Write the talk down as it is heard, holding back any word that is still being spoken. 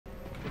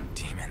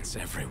Demons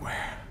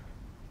everywhere.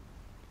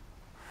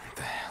 What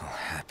the hell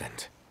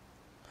happened?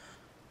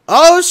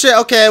 Oh shit,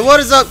 okay, what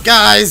is up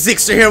guys?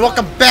 Zekester here,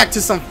 welcome back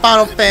to some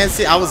Final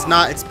Fantasy. I was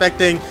not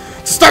expecting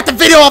to start the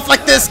video off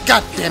like this,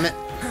 god damn it.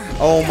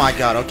 Oh my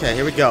god, okay,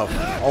 here we go.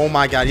 Oh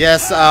my god,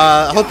 yes,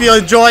 hope you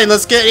enjoy,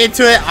 let's get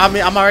into it. I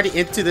mean, I'm already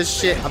into this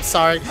shit, I'm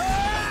sorry.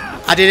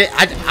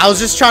 I was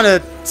just trying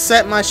to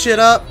set my shit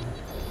up,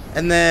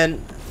 and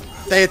then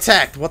they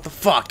attacked, what the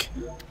fuck?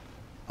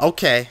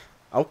 Okay,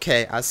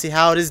 I see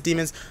how it is,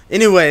 demons.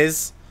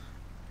 Anyways,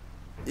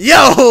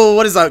 yo,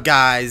 what is up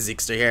guys?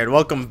 Zekester here, and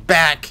welcome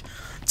back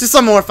to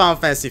some more Final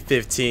Fantasy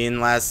 15.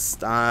 Last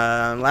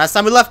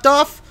time we left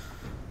off,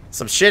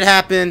 some shit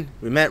happened.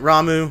 We met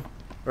Rama,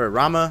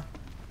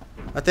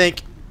 I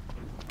think.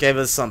 Gave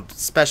us some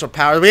special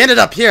powers. We ended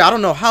up here. I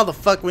don't know how the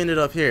fuck we ended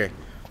up here.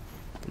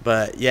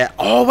 But yeah.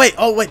 Oh wait,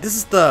 this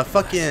is the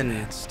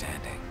fucking...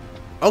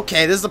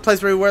 Okay, this is the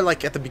place where we were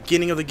like at the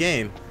beginning of the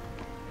game.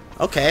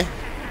 Okay.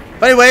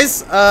 But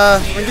anyways, we're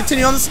gonna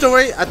continue on the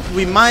story.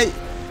 We might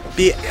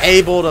be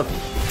able to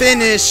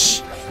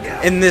finish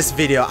in this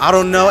video. I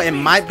don't know, it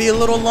might be a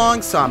little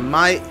long, so I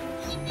might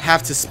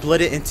have to split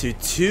it into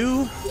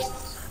two,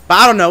 but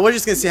I don't know, we're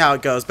just gonna see how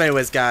it goes. But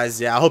anyways guys,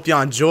 yeah, I hope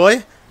y'all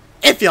enjoy.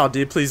 If y'all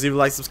do, please leave a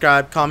like,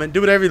 subscribe, comment, do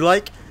whatever you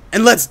like,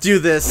 and let's do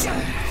this.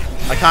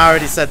 Like I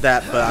already said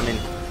that, but I mean,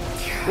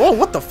 whoa,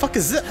 what the fuck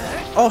is it?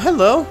 Oh,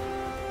 hello,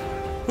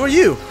 who are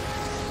you?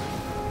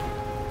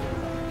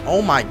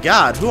 Oh my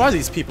god, who are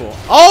these people?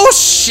 Oh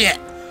shit,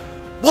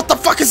 what the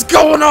fuck is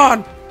going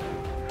on?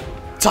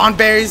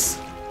 Tonberries?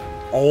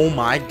 Oh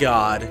my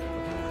god.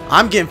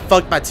 I'm getting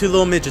fucked by two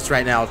little midgets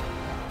right now.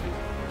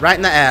 Right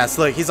in the ass.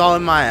 Look, he's all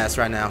in my ass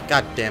right now.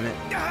 God damn it.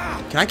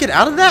 Can I get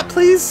out of that,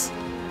 please?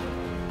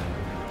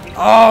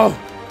 Oh!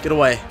 Get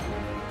away.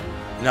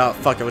 No,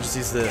 fuck it. We'll just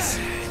use this.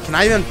 Can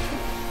I even...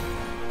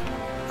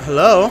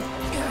 Hello?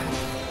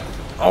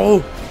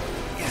 Oh!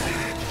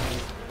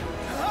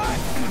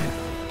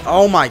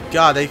 Oh my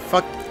god, they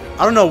fuck...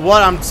 I don't know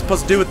what I'm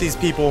supposed to do with these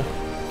people.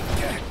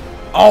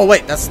 Oh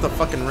wait, that's the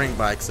fucking ring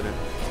by accident.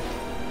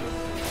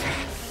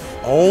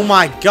 Oh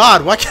my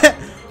god, why can't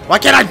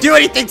I do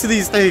anything to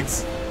these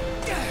things?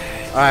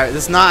 Alright,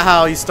 this is not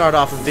how you start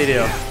off a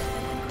video.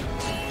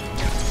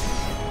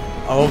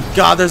 Oh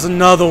god, there's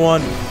another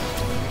one.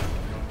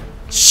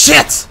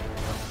 Shit!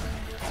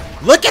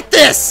 Look at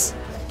this!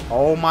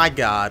 Oh my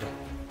god.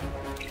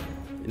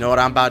 You know what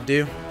I'm about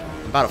to do?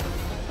 I'm about to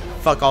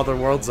fuck all their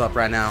worlds up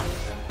right now.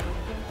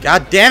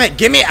 God damn it,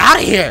 get me out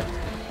of here!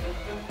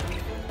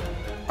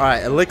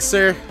 Alright,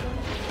 elixir.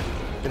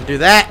 Gonna do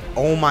that.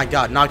 Oh my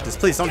god, knock this.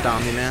 Please don't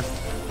down me, man.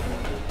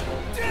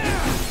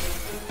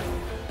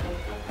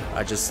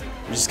 We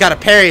just gotta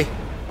parry.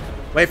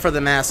 Wait for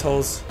them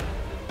assholes.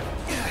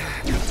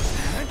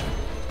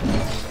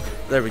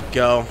 There we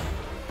go.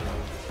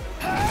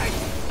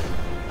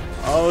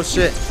 Oh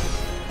shit.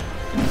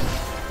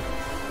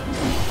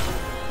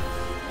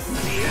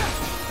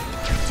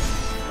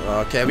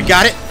 Okay, we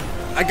got it.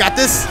 I got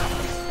this.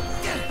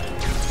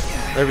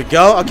 There we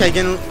go. Okay,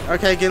 getting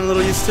a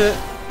little used to it.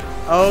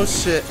 Oh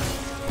shit.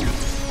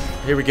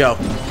 Here we go.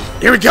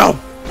 Here we go.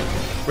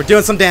 We're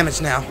doing some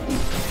damage now.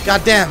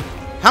 God damn.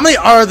 How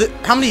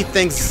many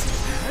things,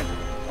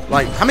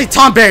 like, how many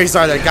Tonberries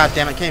are there? God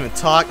damn, I can't even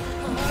talk.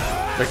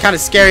 They're kind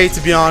of scary,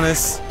 to be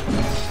honest.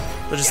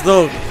 They're just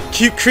little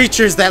cute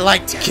creatures that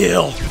like to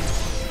kill.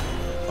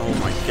 Oh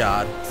my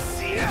god.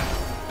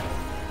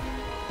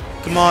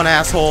 Come on,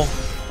 asshole.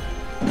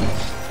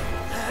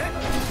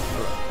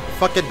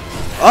 Fucking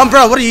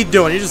Umbra, what are you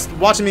doing? You're just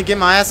watching me get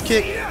my ass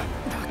kicked?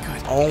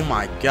 Oh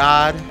my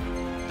god.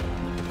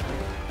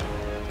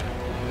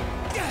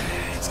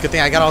 It's a good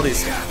thing I got all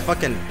these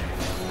fucking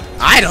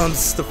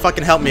items to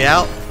fucking help me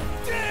out.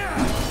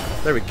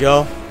 There we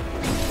go.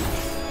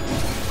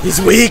 He's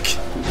weak.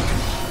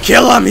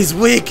 Kill him, he's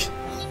weak.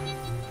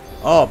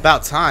 Oh,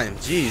 about time.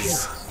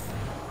 Jeez.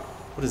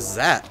 What is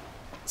that?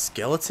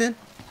 Skeleton?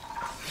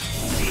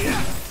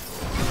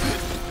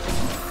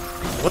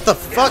 What the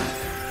fuck?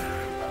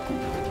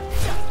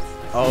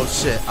 Oh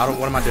shit.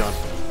 What am I doing?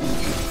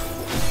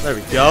 There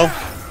we go.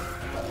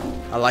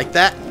 I like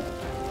that.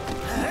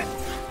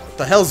 What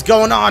the hell's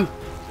going on?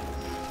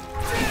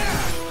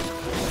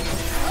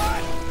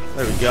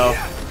 There we go.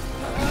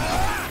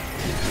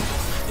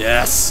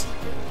 Yes.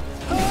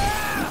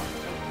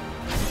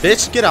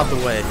 Bitch, get out the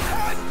way.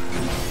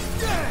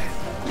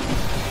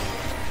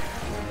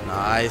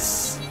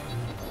 Nice.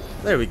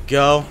 There we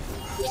go.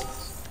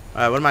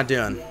 Alright, what am I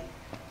doing?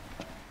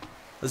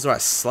 This is where I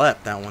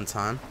slept that one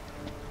time.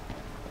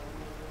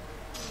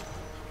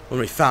 When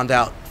we found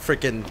out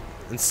freaking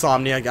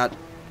Insomnia got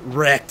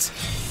wrecked.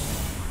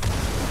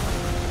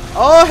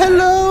 Oh,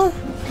 hello!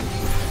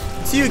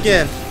 It's you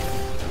again.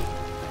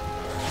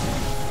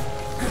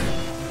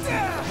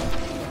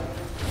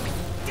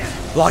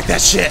 Block that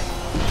shit.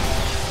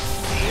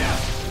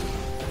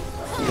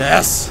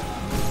 Yes.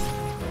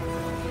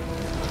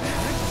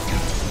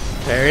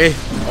 Parry.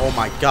 Oh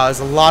my god, there's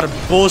a lot of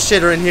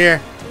bullshitter in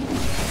here.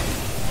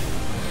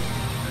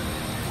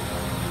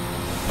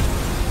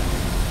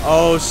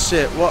 Oh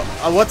shit.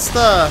 What's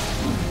the...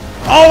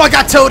 Oh, I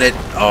got toted.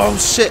 Oh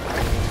shit.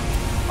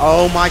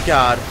 Oh my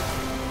god.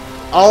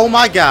 Oh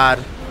my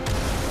god.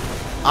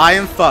 I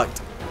am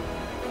fucked.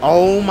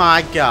 Oh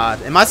my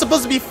god. Am I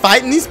supposed to be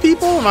fighting these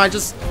people? Or am I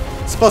just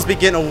supposed to be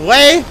getting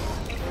away?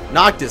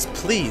 Noctis,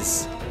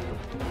 please.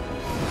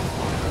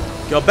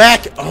 Go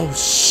back. Oh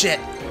shit.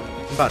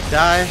 I'm about to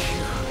die.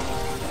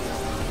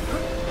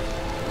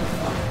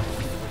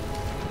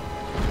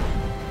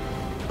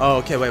 Oh,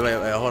 okay, wait,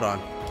 hold on.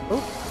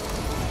 Oh.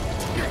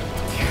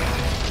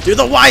 Do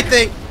the Y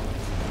thing!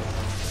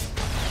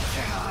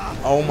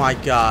 Oh my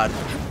god.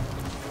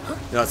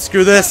 No,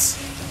 screw this.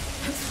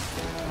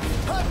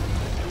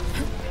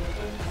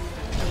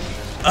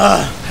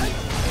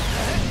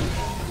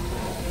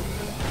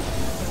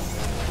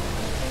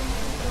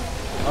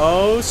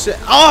 Oh shit.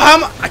 Oh, how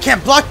am I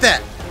can't block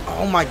that.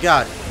 Oh my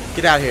god.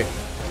 Get out of here.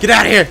 Get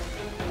out of here.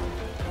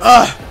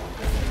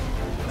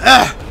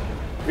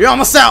 You're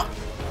almost out.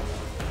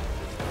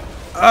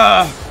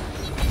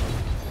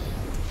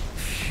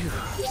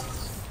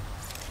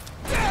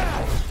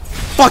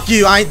 Fuck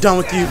you, I ain't done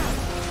with you.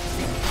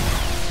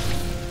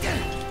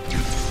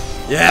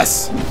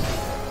 Yes.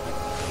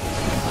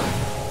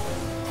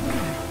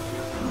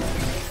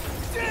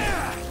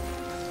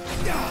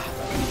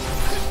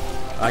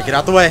 Alright, get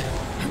out the way.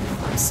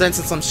 I'm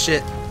sensing some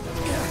shit.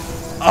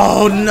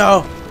 Oh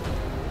no.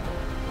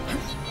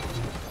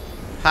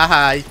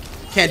 Haha, you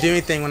can't do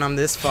anything when I'm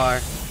this far.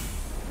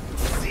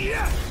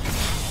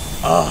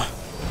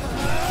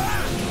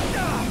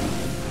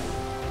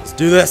 Let's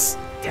do this.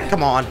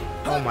 Come on.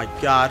 Oh my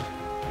god.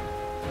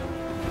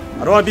 I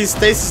don't want to be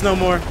stasis no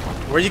more.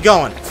 Where are you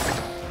going?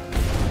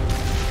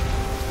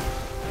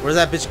 Where'd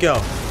that bitch go?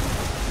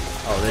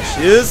 Oh, there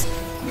she is.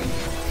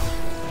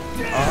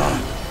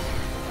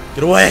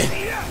 Get away.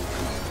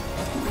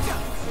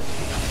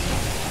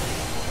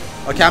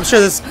 Okay, I'm sure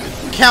this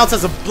counts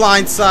as a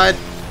blind side.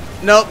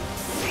 Nope.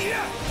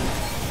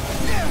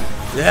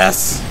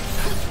 Yes.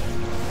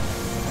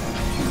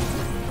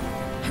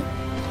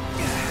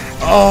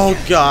 Oh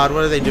god,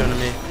 what are they doing to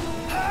me?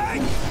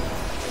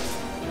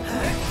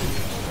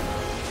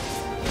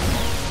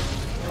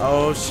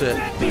 Oh shit.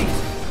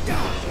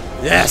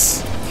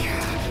 Yes.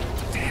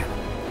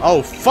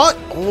 Oh fuck.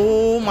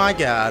 Oh my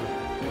god.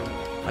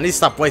 I need to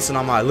stop wasting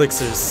all my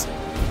elixirs.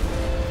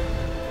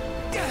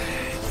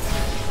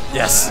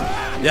 Yes.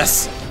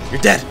 Yes. You're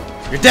dead.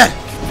 You're dead.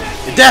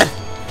 You're dead.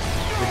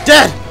 You're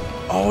dead.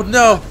 Oh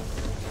no.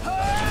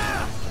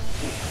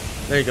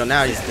 There you go.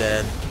 Now he's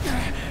dead.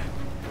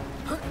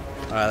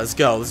 Alright, let's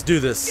go. Let's do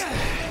this.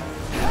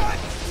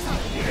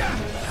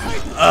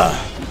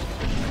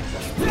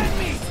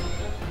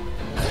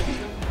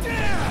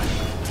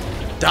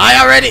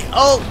 Die already!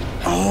 Oh!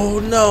 Oh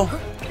no!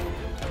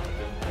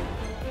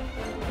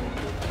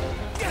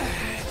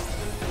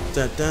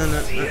 Dun, dun,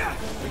 dun,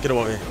 dun. Get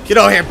over here. Get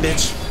over here,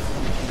 bitch!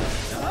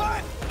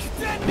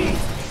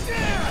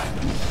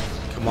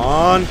 Come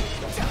on!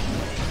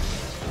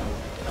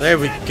 There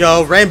we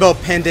go. Rainbow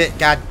pendant.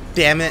 God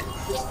damn it.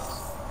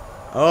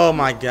 Oh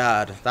my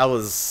god. That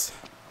was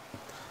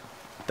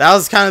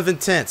kind of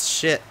intense.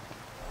 Shit.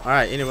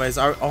 Alright, anyways.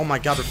 Oh my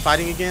god, we're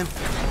fighting again?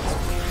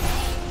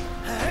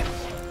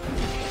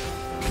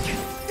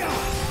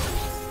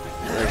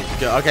 There we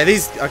go. Okay,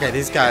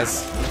 these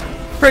guys.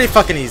 Pretty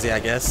fucking easy, I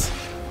guess.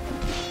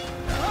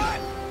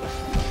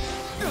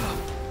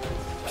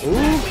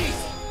 Ooh.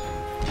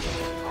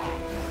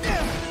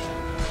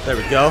 There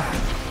we go.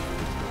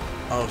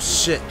 Oh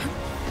shit.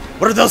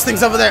 What are those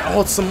things over there?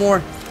 Oh, it's some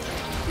more.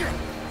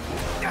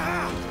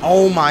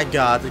 Oh my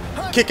god.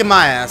 They're kicking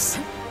my ass.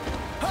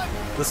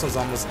 This one's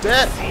almost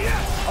dead.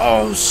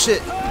 Oh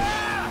shit.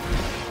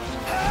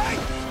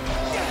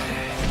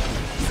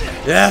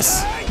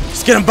 Yes.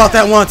 Just get him both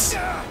at once.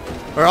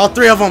 Or all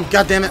three of them.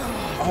 God damn it.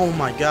 Oh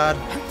my god.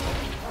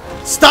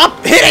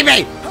 Stop hitting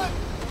me!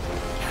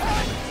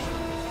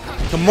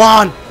 Come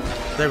on.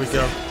 There we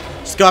go.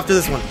 Just go after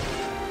this one.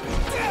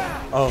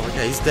 Oh,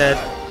 okay, he's dead.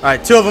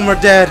 Alright, two of them are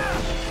dead.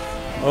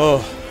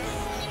 Oh.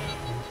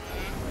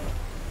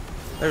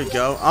 There we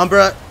go.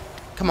 Umbra.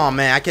 Come on,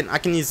 man. I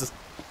can use this.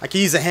 I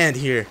can use a hand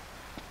here.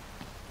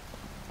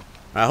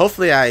 Alright,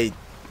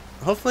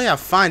 hopefully I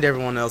find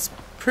everyone else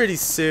pretty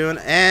soon.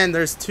 And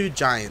there's two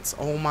giants.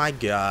 Oh my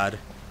god.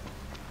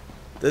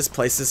 This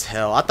place is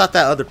hell. I thought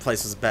that other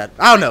place was bad.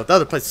 I don't know. The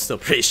other place is still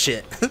pretty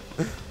shit.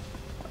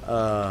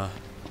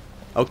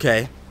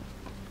 Okay.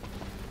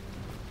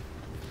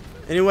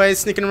 Anyway,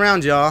 sneaking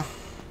around, y'all.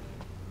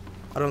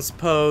 I don't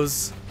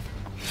suppose.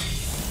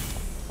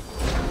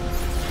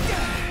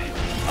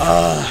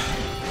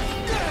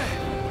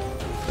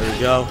 There we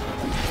go.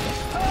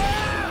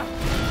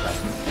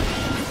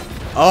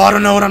 Oh, I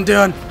don't know what I'm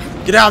doing.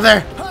 Get out of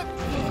there.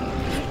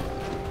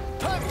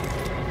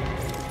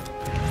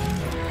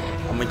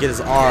 I'm gonna get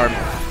his arm.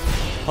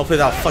 Hopefully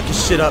that'll fuck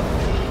his shit up.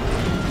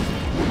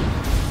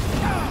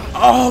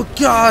 Oh,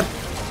 God.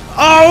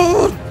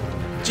 Oh,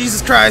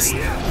 Jesus Christ.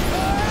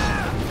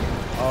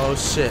 Oh,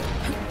 shit.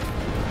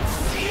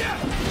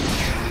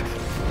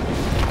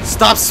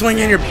 Stop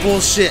swinging your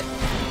bullshit.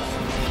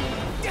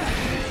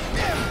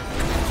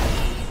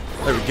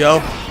 There we go.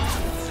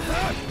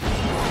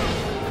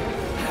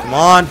 Come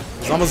on.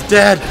 He's almost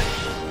dead.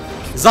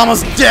 He's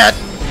almost dead.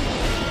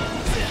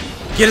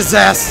 Get his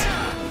ass.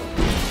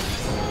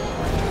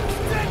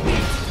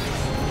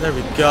 There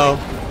we go.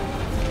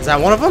 Is that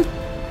one of them?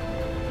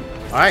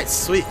 Alright,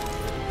 sweet.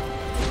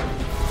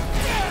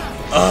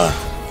 Ugh.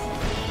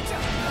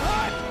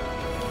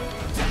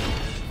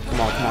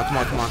 Come on, come on, come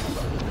on, come on.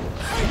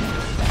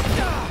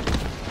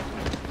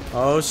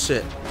 Oh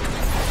shit.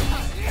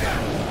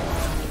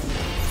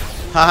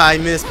 Haha, I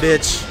missed,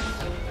 bitch.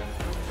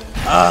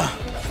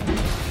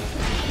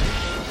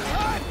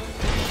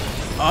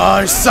 Oh,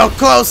 he's so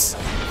close.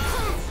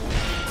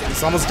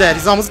 He's almost dead.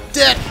 He's almost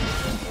dead.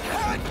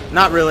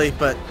 Not really,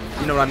 but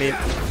you know what I mean.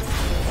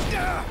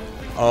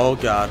 Oh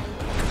god.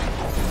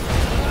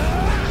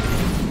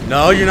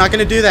 No, you're not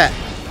gonna do that.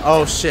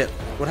 Oh shit.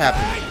 What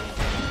happened?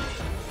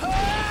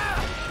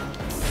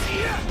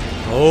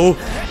 Oh.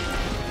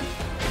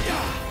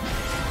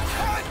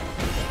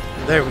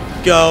 There we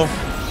go.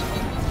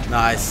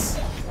 Nice.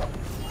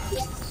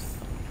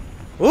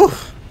 Woo.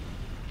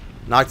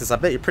 Noctis, I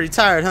bet you're pretty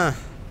tired, huh?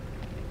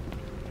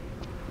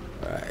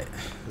 Alright.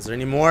 Is there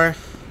any more?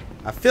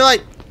 I feel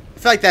like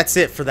that's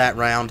it for that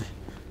round.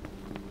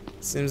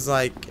 Seems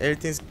like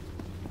everything's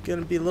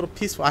gonna be a little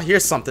peaceful. I hear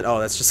something. Oh,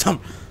 that's just some.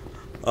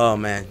 Oh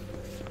man.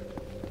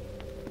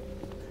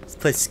 This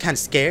place is kinda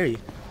scary.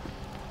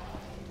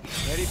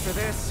 Ready for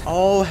this?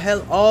 Oh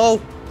hell, oh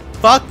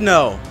fuck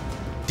no.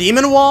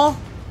 Demon wall?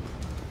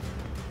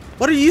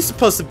 What are you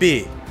supposed to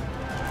be?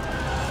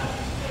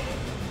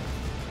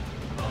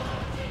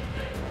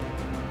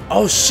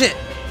 Oh shit.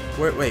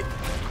 Wait.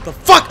 The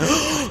fuck?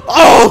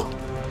 Oh!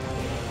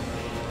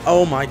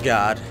 Oh my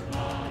god.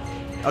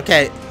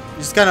 Okay,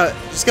 just gonna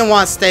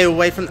want to stay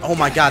away from. Oh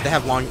my god, they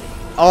have long.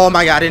 Oh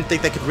my god, I didn't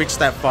think they could reach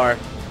that far.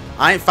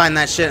 I ain't find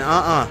that shit.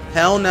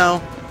 Hell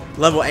no.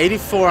 Level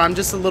 84. I'm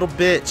just a little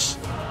bitch.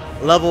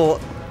 Level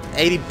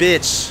 80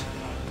 bitch.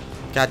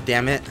 God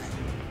damn it.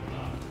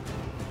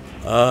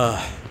 Alright,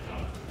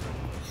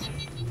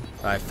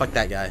 fuck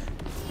that guy.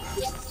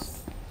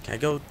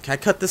 Can I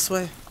cut this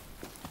way?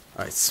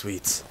 Alright,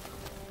 sweet.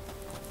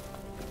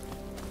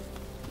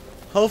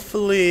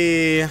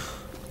 Hopefully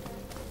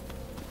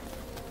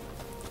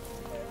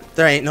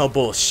there ain't no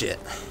bullshit.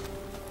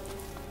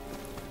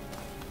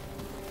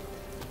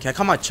 Can I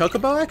call my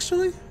chocobo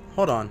actually?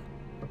 Hold on.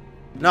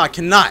 No, I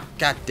cannot.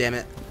 God damn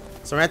it.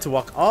 So I have to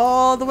walk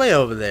all the way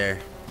over there.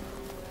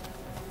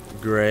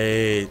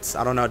 Great.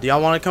 I don't know. Do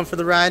y'all want to come for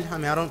the ride? I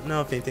mean, I don't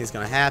know if anything's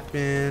gonna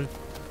happen.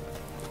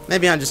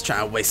 Maybe I'm just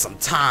trying to waste some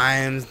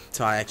time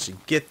till I actually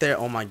get there.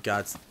 Oh my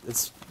god,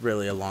 it's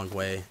really a long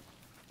way.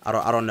 I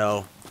don't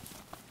know.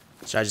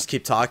 Should I just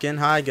keep talking?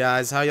 Hi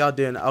guys, how y'all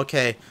doing?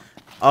 Okay,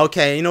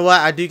 you know what?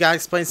 I do gotta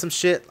explain some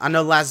shit. I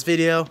know last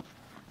video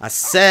I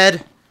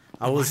said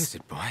I was. What is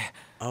it, boy?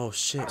 Oh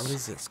shit, what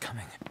is it? It's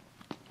coming.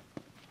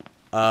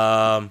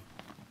 I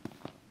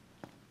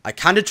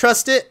kind of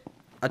trust it.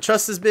 I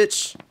trust this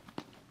bitch.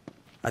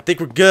 I think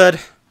we're good.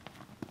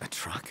 A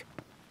truck?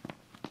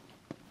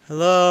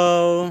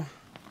 Hello.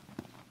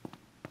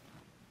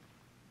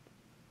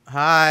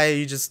 Hi,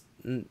 you just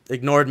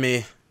ignored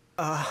me.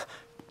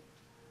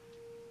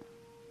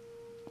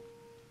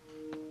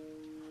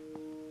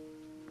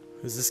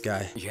 Who's this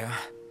guy? Yeah.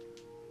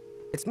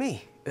 It's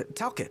me,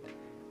 Talcott.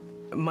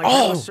 My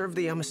dad served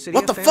the Amasidia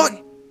What the family.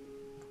 fuck?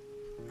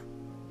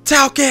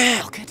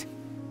 Talcott! Talcott?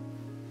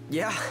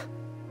 Yeah.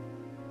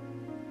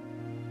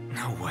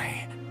 No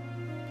way.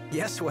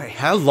 Yes way.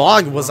 How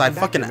long was I Welcome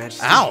back, fucking Your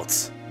Majesty.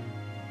 out?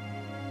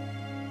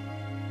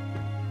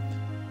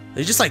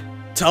 They just like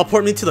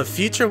teleport me to the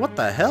future? What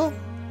the hell?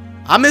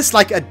 I missed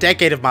like a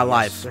decade of my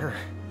life. Sir,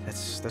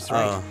 that's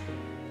right.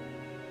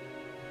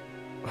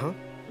 Huh?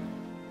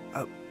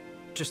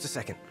 Just a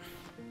second.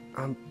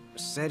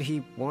 Said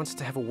he wants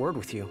to have a word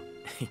with you.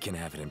 He can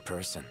have it in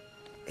person.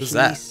 Who's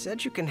that? He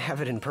said you can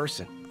have it in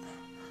person.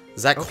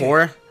 Is that Okay.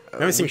 Core? I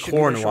haven't We seen should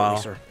Core be in a there while.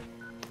 shortly, sir.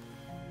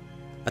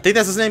 I think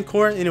that's his name,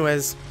 Core.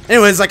 Anyways,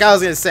 like I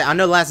was gonna say, I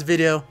know last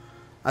video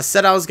I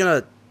said I was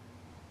gonna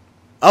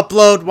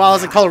upload while I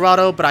was in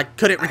Colorado, but I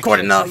couldn't record I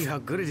can't enough, tell you how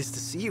good it is to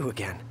see you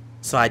again.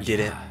 so I did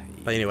it. Yeah,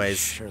 But you anyways,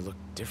 sure look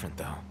different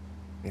though.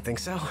 You think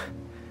so?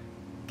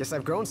 Guess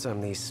I've grown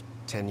some these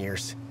 10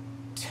 years.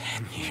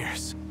 10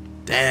 years.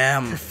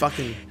 damn,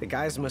 fucking The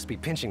guys must be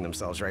pinching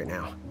themselves right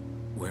now.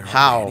 Where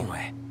How? are they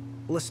anyway?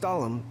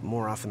 Lestalem,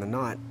 more often than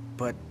not,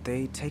 but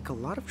they take a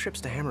lot of trips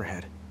to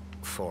Hammerhead.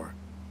 For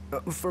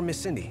For Miss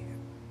Cindy.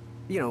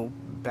 You know,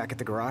 back at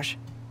the garage.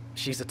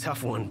 She's a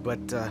tough one, but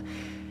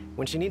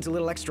when she needs a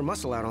little extra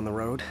muscle out on the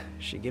road,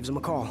 she gives him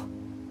a call.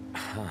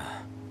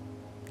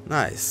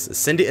 nice. Is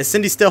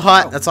Cindy still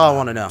hot? That's all I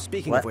want to know.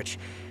 Speaking What? of which,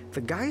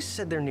 the guys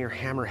said they're near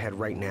Hammerhead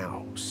right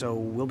now, so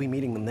we'll be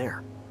meeting them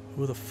there.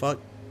 Who the fuck?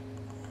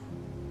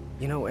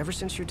 You know, ever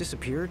since you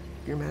disappeared,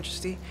 Your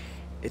Majesty,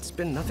 it's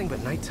been nothing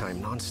but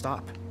nighttime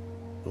non-stop.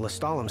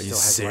 Lestalem you still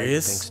has light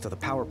serious? thanks to the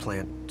power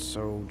plant,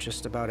 so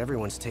just about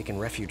everyone's taken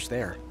refuge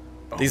there.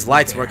 These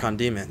lights work on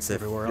demons,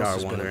 if Everywhere you else are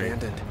has been wondering.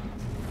 abandoned.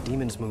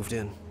 Demons moved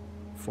in.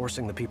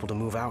 forcing the people to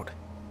move out.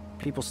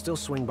 People still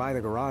swing by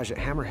the garage at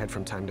Hammerhead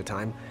from time to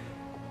time,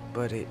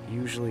 but it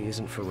usually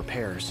isn't for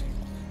repairs.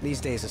 These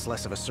days it's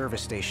less of a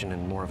service station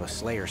and more of a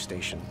slayer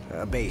station,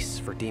 a base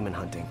for demon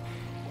hunting.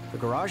 The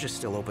garage is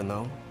still open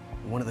though,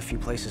 one of the few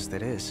places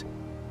that is.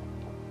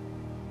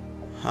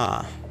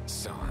 Huh.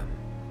 So,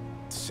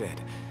 Sid,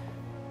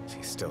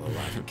 he's still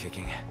alive and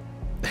kicking.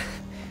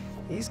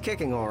 He's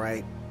kicking all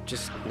right,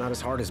 just not as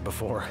hard as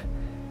before.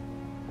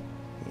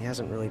 He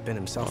hasn't really been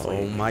himself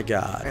lately. Oh my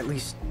god. At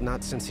least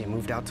not since he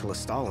moved out to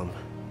Lestalem.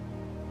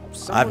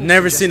 I've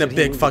never seen a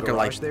big fucker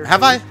like...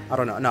 Have I? I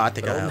don't know. No, I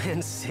think I have. Old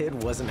man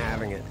Sid wasn't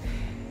having it.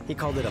 He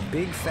called it a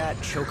big fat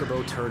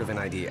chocobo turd of an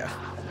idea.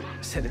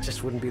 Said it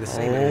just wouldn't be the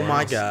same. Oh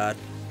my god.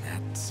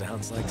 That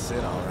sounds like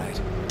Sid, all right.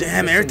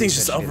 Damn, everything's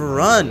just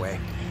overrun.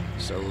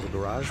 So the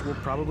garage will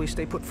probably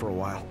stay put for a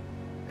while.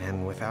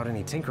 And without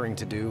any tinkering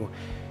to do,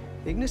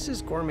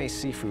 Ignis's gourmet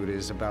seafood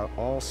is about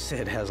all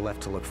Sid has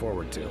left to look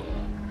forward to.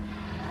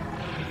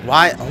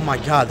 Why? Oh my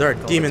god, there are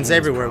demons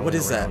everywhere. What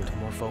is that?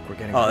 More folk were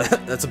getting Oh,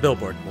 that's a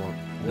billboard.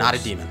 Not a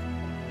demon.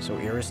 So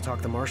Iris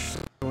talked the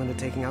marshal into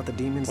taking out the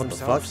demons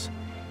themselves.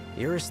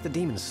 Iris the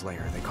Demon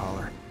Slayer, they call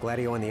her.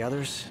 Gladio and the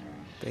others,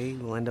 they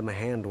lend him a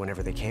hand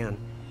whenever they can.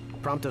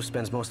 Prompto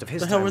spends most of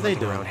his time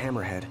hunting around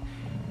Hammerhead.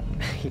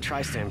 He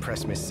tries to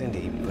impress Miss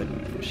Cindy,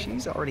 but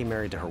she's already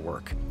married to her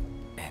work.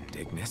 And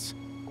Ignis?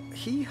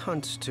 He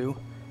hunts too.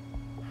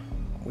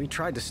 We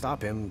tried to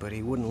stop him, but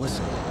he wouldn't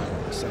listen.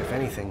 He said if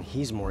anything,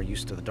 he's more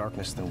used to the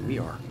darkness than we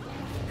are.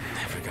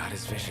 Never got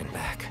his vision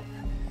back.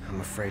 I'm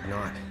afraid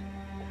not.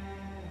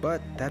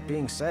 But that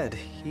being said,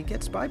 he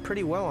gets by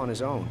pretty well on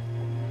his own.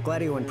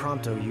 Gladio and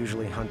Prompto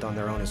usually hunt on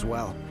their own as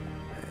well.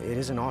 It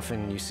isn't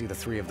often you see the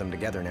three of them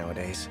together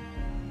nowadays.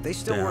 They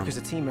still work as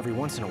a team every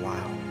once in a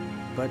while,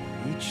 but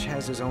each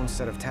has his own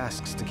set of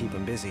tasks to keep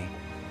him busy.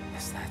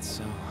 Is that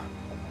so?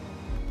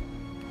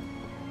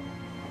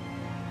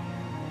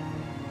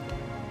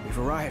 We've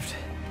arrived,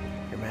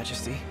 Your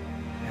Majesty.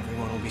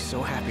 Everyone will be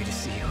so happy to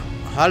see you.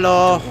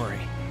 Hello. Don't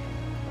worry.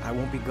 I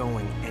won't be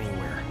going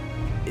anywhere.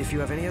 If you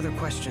have any other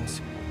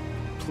questions,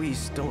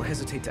 please don't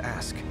hesitate to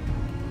ask.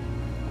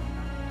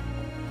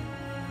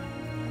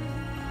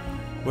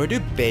 Where do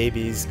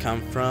babies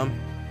come from?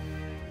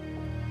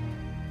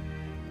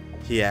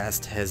 He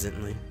asked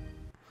hesitantly.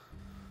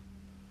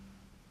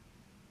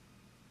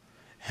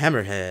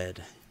 Hammerhead.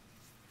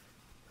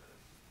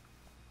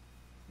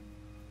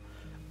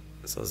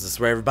 So is this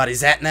where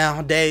everybody's at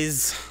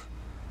nowadays?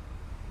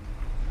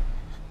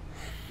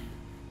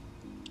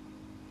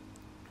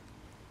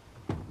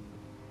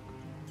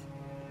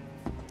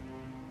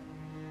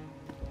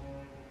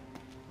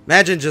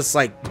 Imagine just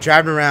like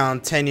driving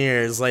around 10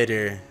 years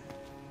later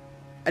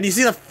and you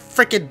see the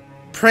freaking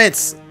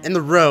prince in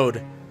the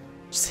road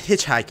just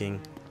hitchhiking.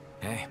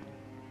 Hey.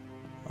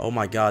 Oh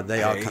my god,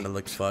 they all kind of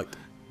look fucked.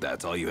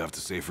 That's all you have to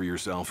say for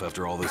yourself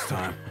after all this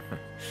time?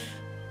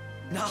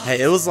 No.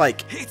 Hey, it was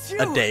like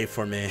a day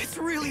for me. It's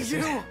really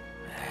you.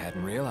 I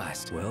hadn't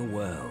realized. Well,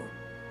 well.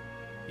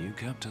 You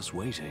kept us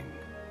waiting.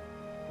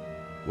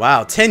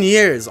 Wow, 10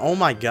 years. Oh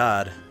my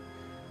god.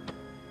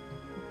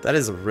 That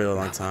is a real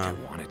long time.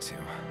 I wanted to.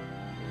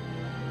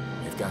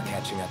 We've got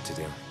catching up to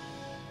do.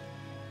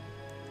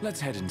 Let's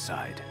head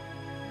inside.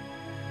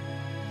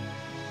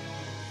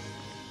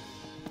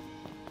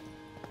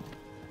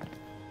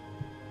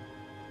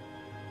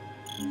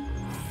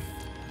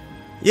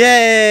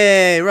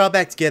 Yay! We're all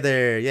back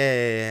together.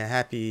 Yay!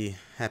 Happy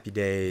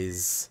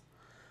days.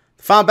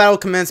 The final battle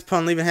commenced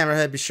upon leaving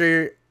Hammerhead. Be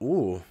sure.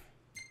 Ooh.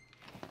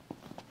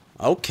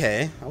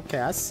 Okay. Okay,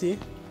 I see.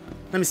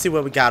 Let me see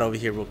what we got over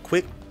here real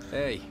quick.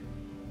 Hey.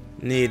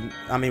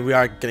 I mean, we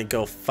are gonna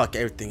go fuck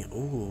everything.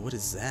 Ooh, what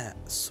is that?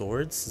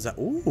 Swords? Is that?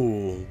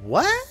 Ooh,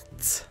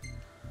 what?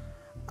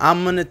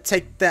 I'm gonna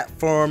take that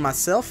for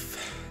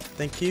myself.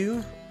 Thank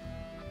you.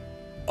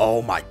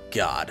 Oh my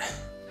god.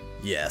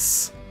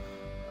 Yes.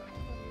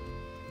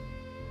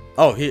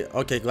 Oh,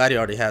 okay, Gladio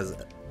already has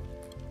it.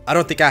 I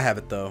don't think I have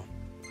it, though.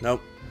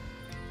 Nope.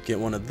 Get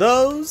one of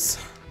those.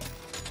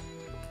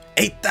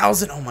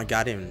 8,000. Oh, my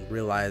God. I didn't even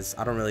realize.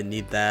 I don't really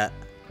need that.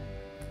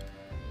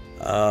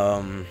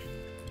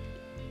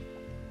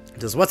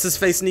 Does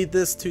What's-His-Face need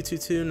this?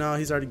 222? No,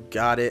 he's already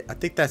got it. I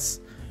think that's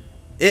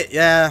it.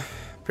 Yeah.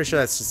 Pretty sure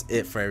that's just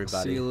it for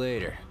everybody. See you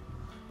later.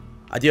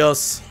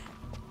 Adios.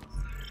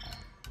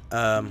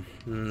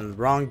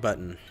 Wrong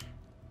button.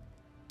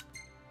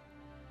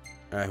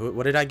 Alright,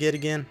 what did I get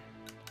again?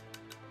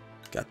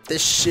 Got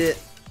this shit.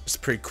 It's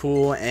pretty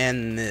cool.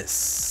 And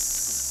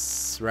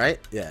this. Right?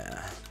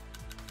 Yeah.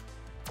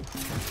 I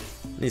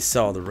need to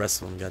sell all the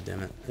rest of them,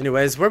 goddammit.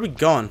 Anyways, where are we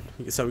going?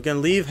 So we're gonna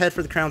leave, head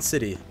for the Crown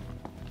City.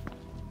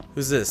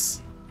 Who's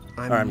this?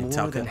 I'm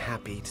more than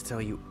happy to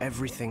tell you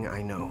everything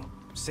I know.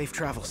 Safe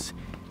travels.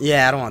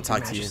 Yeah, I don't want to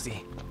talk to you.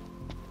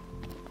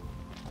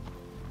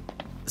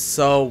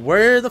 So,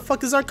 where the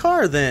fuck is our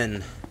car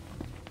then?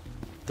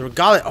 The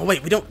Regalia. Oh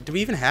wait, do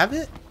we even have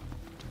it?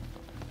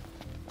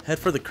 Head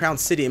for the Crown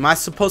City. Am I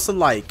supposed to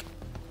like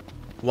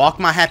walk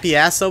my happy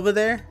ass over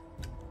there?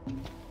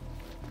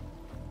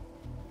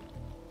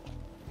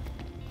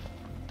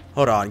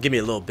 Hold on, give me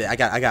a little bit. I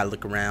gotta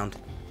look around.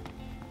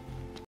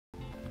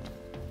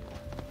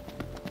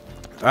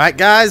 Alright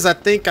guys, I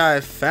think I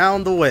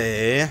found the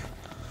way.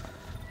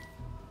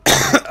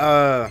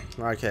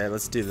 Okay,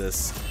 let's do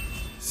this.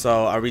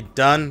 So, are we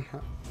done?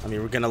 I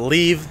mean, we're gonna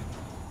leave.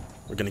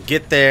 We're gonna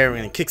get there. We're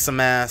gonna kick some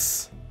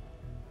ass.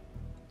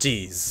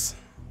 Jeez.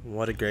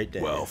 What a great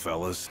day. Well,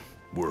 fellas,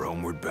 we're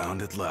homeward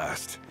bound at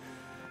last.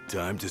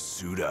 Time to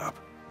suit up.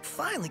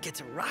 Finally get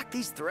to rock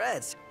these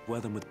threads. Wear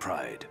them with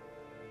pride.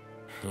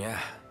 Yeah.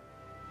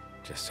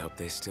 Just hope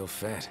they still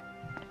fit.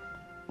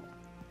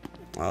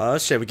 Oh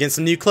shit, we getting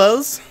some new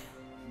clothes?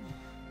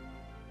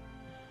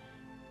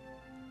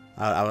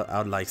 I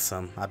would like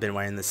some. I've been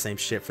wearing the same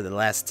shit for the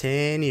last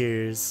 10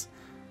 years.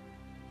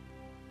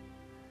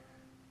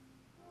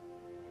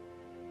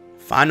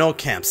 Final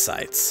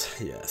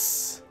campsites.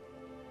 Yes.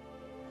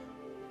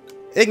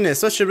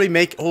 Ignis, what should we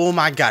make? Oh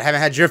my god, I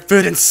haven't had your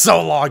food in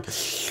so long.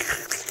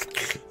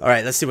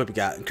 Alright, let's see what we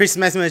got. Increases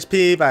maximum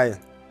HP by...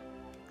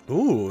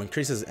 Ooh,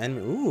 increases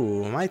enemy...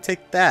 Ooh, I might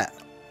take that.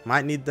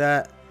 Might need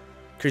that.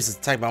 Increases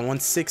attack by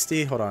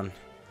 160. Hold on.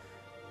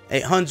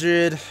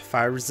 800.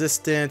 Fire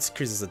resistance.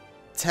 Increases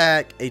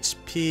attack.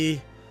 HP.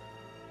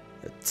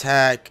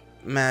 Attack.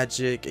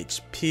 Magic.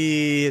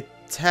 HP.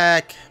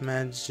 Attack.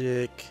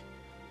 Magic.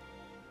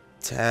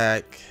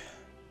 Attack.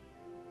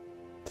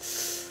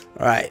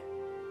 Alright.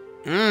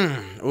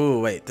 Ooh,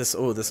 wait. This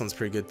one's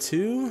pretty good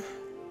too.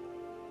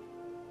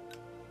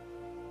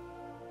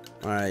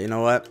 Alright, you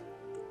know what?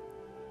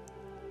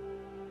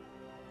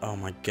 Oh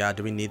my god,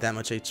 do we need that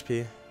much HP?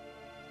 You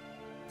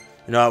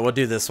know what, we'll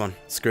do this one.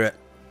 Screw it.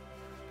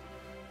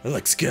 It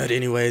looks good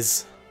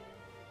anyways.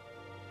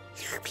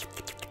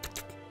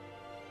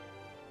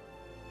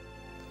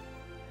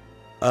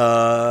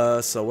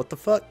 So what the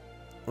fuck?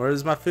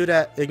 Where's my food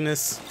at,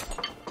 Ignis?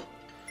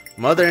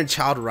 Mother and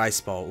child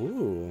rice ball.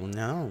 Ooh,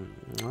 no.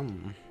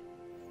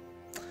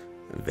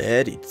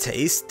 Very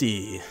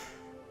tasty.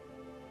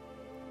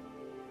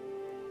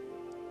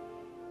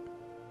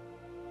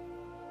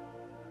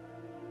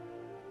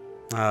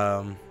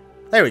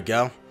 There we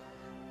go.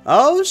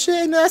 Oh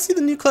shit, now I see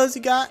the new clothes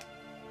you got.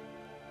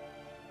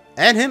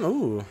 And him,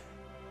 ooh.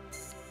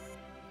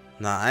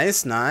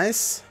 Nice,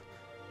 nice.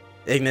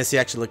 Ignis, you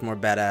actually look more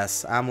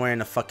badass. I'm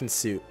wearing a fucking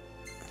suit.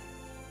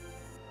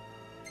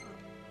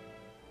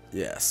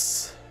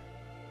 Yes.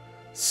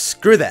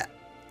 Screw that.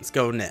 Let's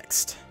go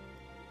next.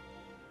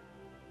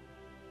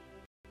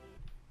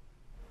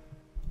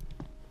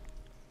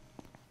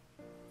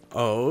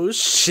 Oh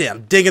shit,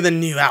 I'm digging the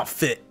new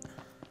outfit.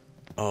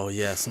 Oh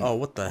yes. Oh,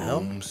 what the hell?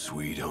 Home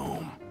sweet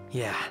home.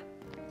 Yeah,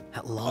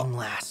 at long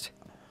last.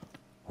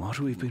 What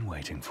we've been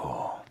waiting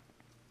for.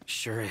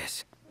 Sure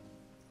is.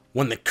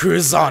 When the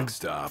crew's on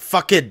Stop.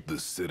 fucking The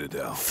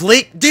Citadel.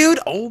 fleek, dude.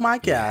 Oh my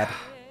god.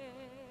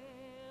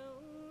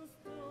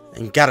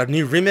 And got a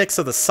new remix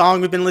of the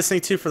song we've been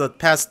listening to for the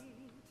past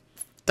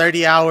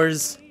 30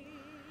 hours.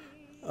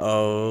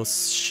 Oh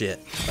shit.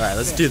 Alright,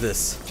 let's do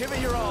this. Give it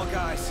your all,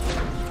 guys.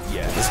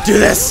 Let's do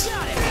this.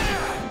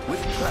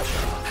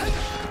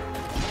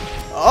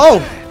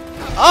 Oh!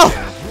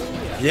 Oh!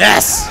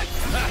 Yes!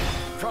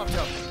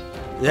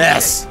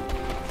 Yes!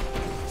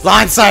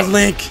 Blindside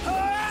Link!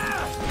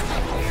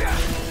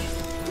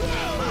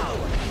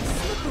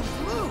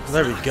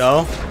 There we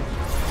go.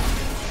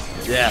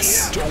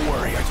 Yes. Don't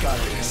worry, I got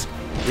this.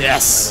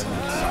 Yes.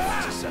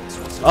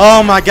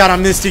 Oh my god, I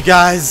missed you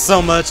guys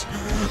so much.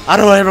 I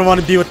don't ever want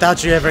to be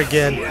without you ever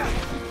again.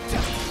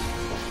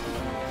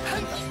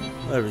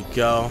 There we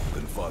go.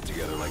 Been fought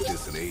together like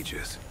this in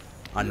ages.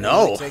 I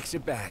know. Takes you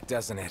back,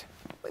 doesn't it?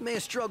 We may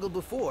have struggled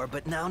before,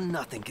 but now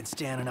nothing can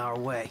stand in our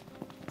way.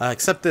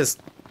 Except this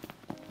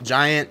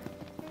giant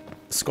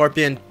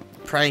scorpion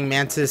praying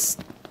mantis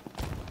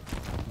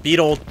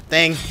beetle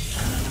thing.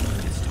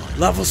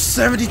 Level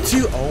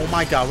 72. Oh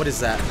my god, what is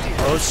that?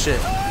 Oh shit.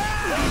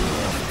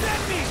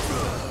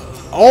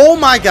 Oh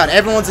my god,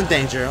 everyone's in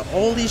danger.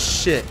 Holy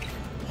shit.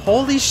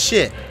 Holy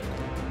shit.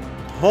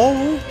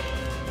 Holy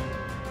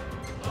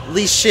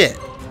shit.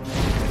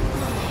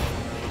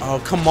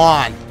 Oh, come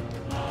on.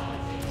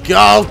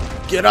 Go.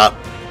 Get up.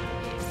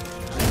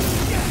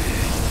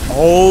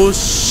 Oh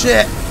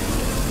shit.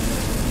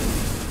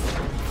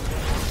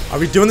 Are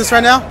we doing this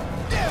right now?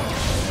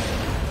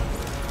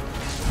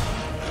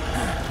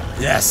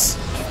 Yes.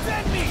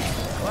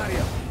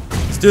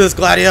 Let's do this,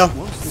 Gladio.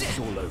 One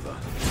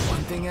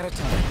thing at a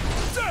time.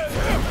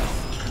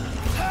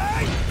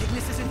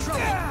 Ignis is in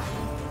trouble.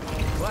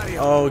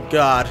 Oh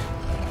god.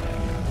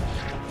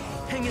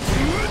 Hang it.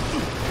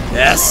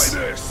 Yes.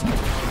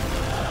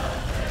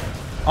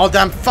 Oh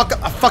damn, fuck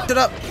up. I fucked it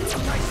up.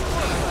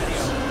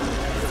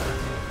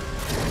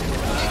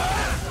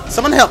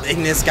 Someone help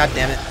Ignis, god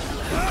damn it.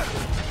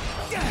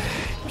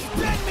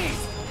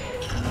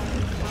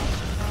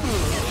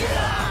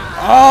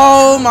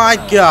 Oh my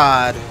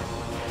god.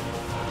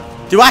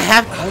 Do I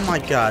have oh my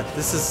god.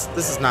 This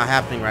is not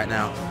happening right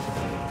now.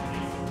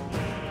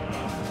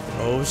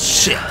 Oh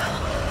shit.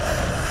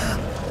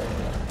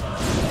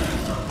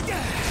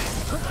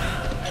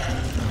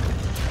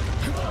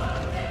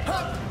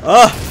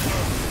 Ugh.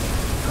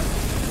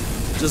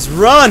 Just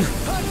run!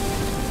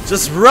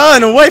 Just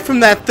run away from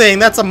that thing!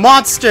 That's a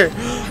monster!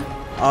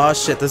 Oh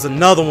shit, there's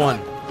another one.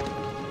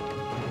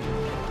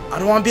 I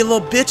don't want to be a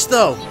little bitch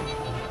though.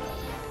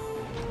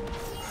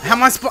 How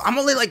am I supposed? I'm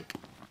only like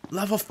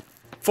level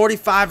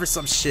 45 or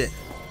some shit.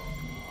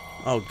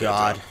 Oh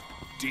god.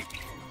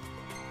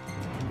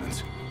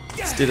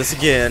 Let's do this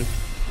again.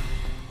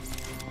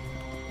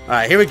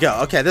 Alright, here we go.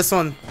 Okay, this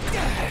one.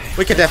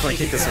 We could definitely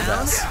kick this one's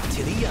ass.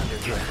 To the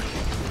underground.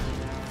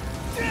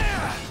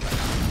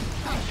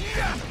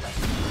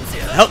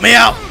 Help me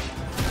out!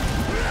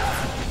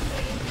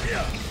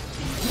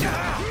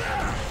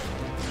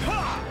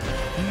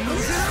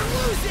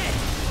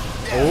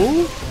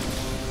 Oh!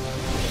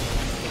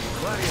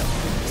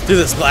 Let's do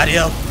this,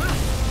 Gladio.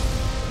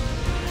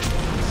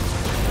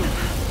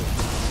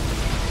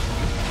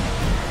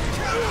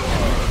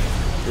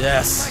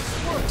 Yes.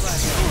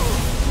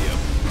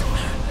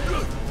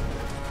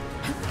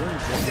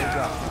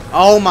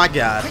 Oh my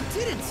god. I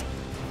didn't.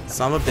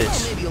 Son of a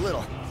bitch. Maybe a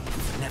little.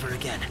 Never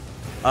again.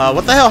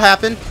 What the hell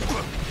happened?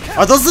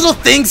 Are those little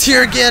things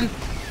here again?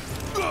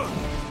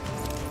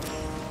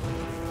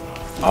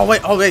 Oh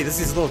wait, this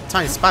is little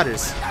tiny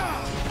spiders.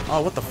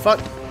 Oh, what the fuck?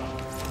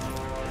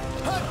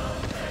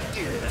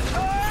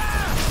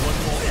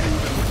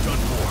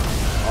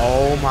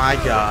 Oh my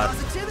god.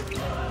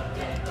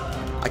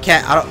 I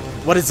can't, I don't,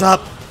 what is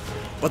up?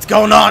 What's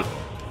going on?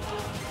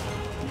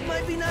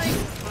 Might be nice.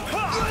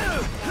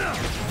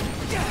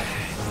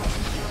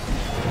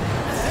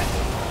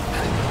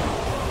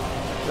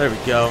 There we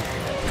go.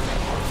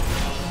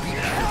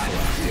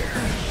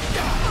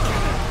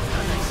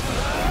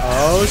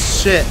 Oh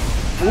shit.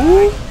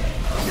 Ooh.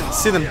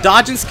 See them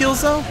dodging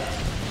skills though?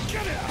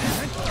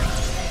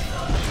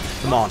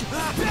 Come on.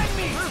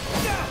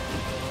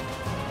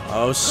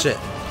 Oh shit.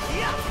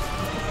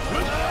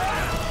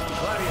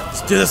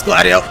 Let's do this,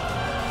 Gladio.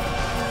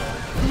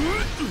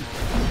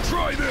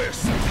 Try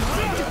this.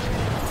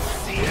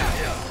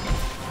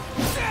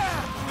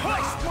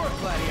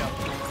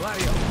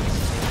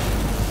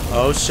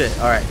 Oh shit.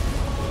 Alright.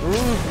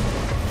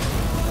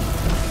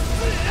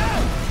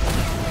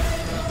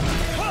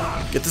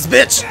 Get this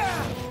bitch!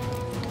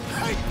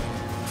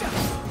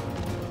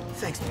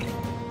 Thanks, Pete.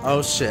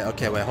 Oh shit.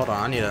 Okay, wait, hold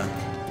on. I need to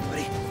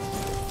Buddy.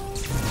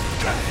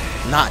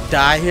 not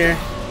die here.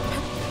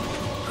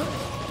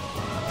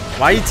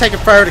 Why are you taking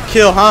forever to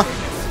kill, huh?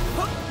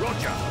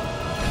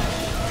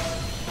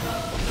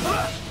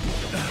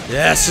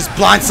 Yes, just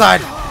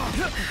blindside.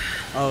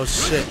 Oh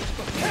shit.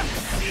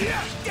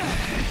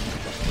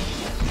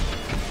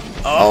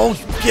 Oh,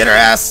 get her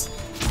ass.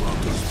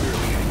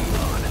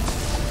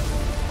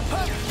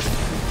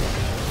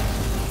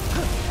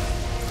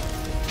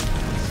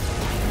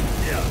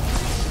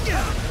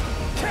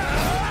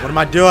 What am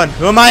I doing?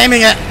 Who am I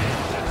aiming at?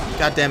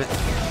 God damn it.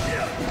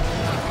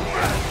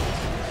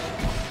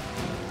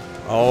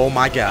 Oh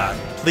my god.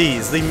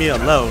 Please leave me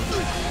alone.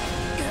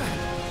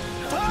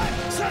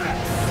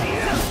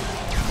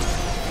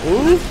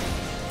 Ooh.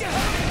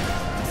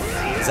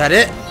 Is that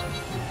it?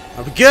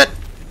 Are we good?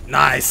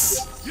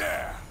 Nice.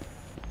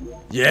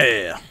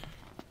 Yeah.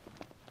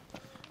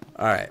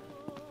 Alright.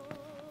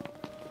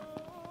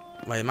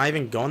 Wait, am I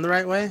even going the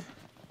right way?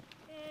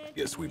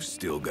 Guess we've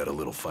still got a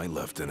little fight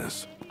left in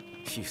us.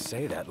 You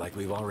say that like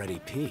we've already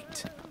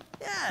peaked.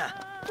 Yeah,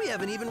 we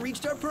haven't even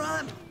reached our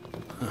prime.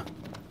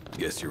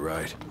 Guess you're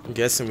right. I'm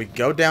guessing we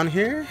go down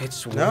here?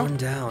 It's No? worn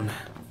down,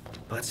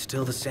 but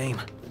still the same.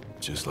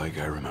 Just like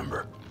I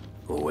remember.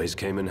 Always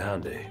came in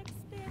handy.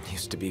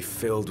 Used to be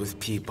filled with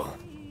people.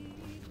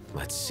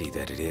 Let's see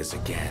that it is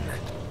again.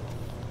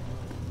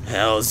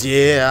 Hells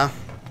yeah.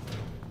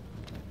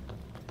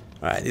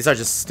 Alright, these are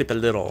just stupid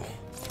little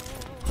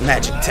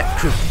magic tech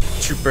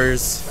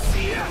troopers.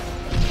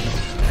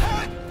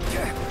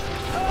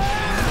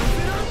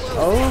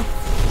 Oh,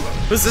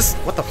 who's this?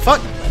 What the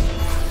fuck?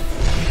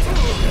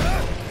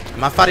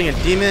 Am I fighting a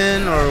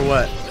demon or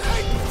what?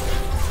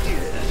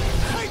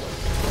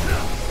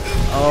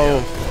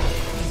 Oh.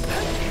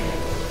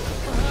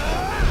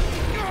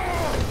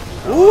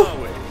 Ooh.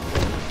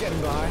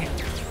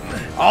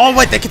 Oh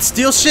wait, they can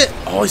steal shit?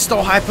 Oh, he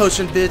stole high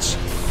potion, bitch.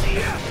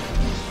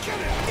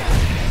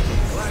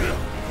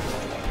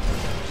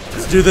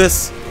 Let's do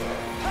this.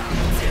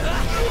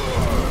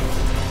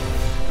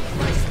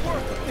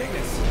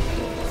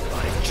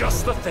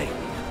 Just the thing.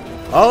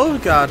 Oh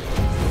god.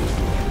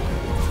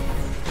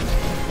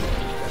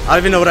 I don't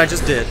even know what I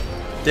just did.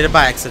 Did it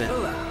by accident.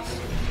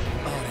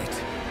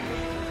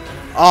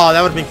 Oh,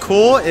 that would have been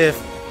cool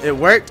if it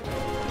worked,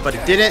 but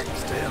it didn't.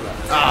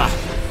 Ah.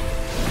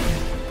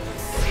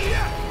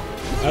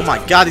 Oh my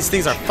god, these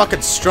things are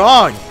fucking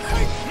strong.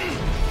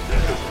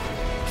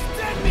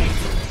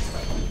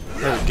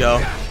 There we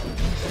go.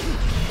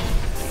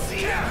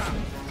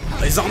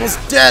 He's almost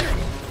dead.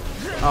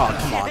 Oh,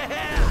 come on.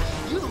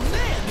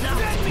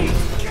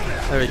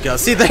 There we go.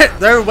 See,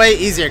 they're way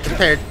easier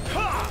compared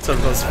to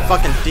those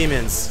fucking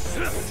demons.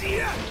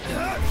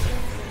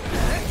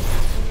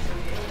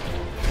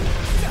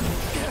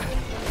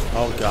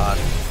 Oh god.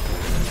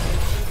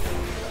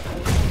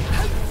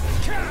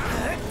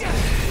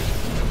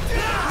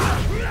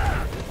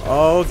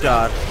 Oh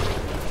god.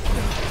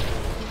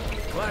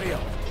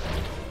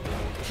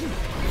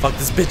 Fuck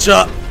this bitch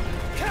up.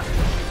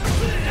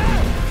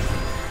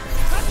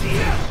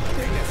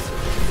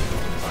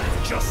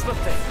 Just the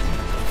thing.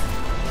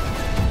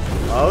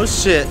 Oh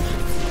shit.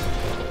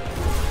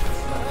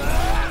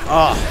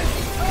 Oh.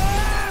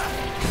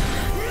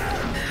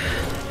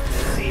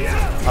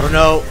 I don't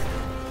know.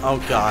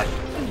 Oh god.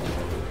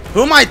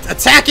 Who am I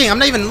attacking? I'm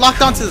not even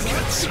locked onto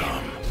this.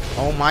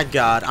 Oh my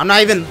god. I'm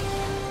not even.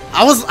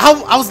 I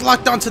was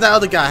locked onto that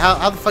other guy.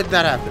 How the fuck did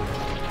that happen?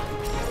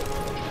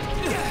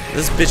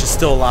 This bitch is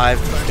still alive.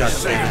 God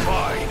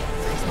damn it.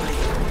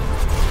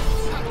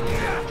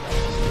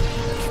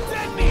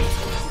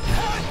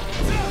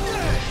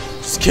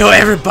 Just kill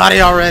everybody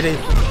already.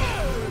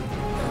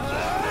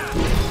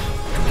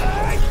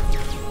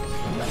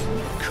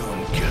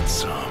 Come get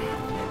some.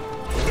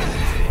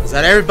 Is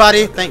that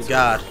everybody? Thank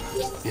God.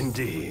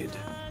 Indeed.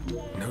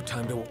 No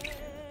time to.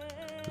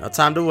 No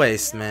time to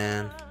waste,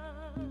 man.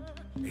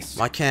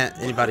 Why can't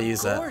anybody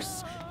use that? Of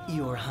course,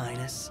 Your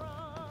Highness.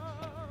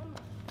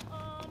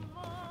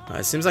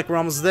 Alright, seems like we're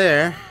almost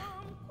there.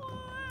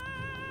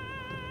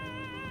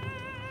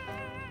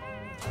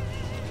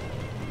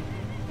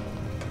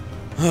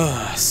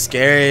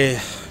 Scary.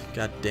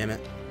 God damn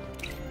it.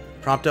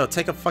 Prompto,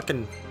 take a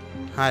fucking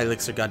high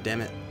elixir, god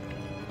damn it.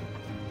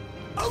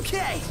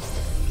 Okay.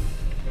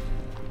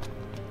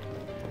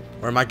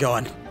 Where am I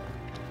going?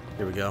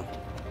 Here we go.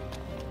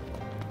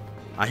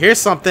 I hear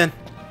something.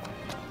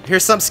 I hear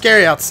something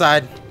scary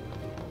outside.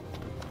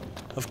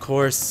 Of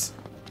course.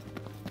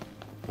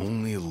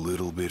 Only a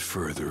little bit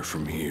further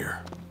from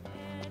here.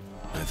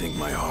 I think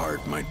my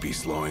heart might be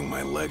slowing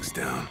my legs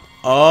down.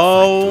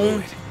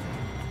 Oh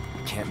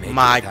Can't make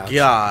my it without you.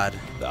 god.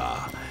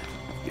 Ah,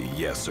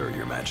 yes, sir,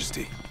 Your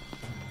Majesty.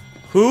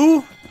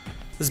 Who?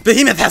 This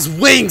behemoth has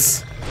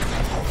wings!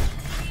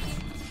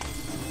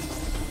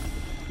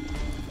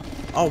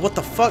 Oh, what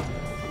the fuck?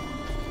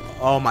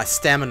 Oh, my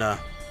stamina.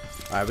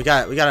 Alright, we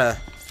gotta...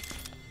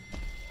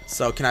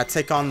 So, can I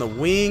take on the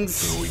wings?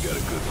 So we got a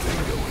good thing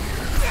going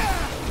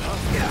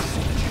here.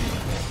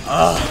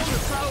 Oh,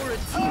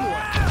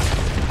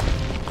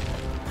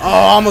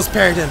 I almost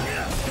parried him.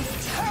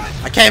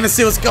 I can't even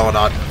see what's going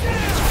on.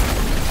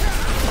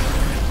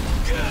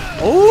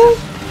 Oh!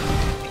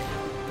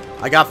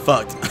 I got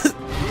fucked.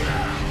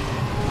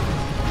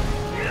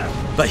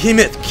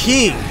 Behemoth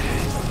King.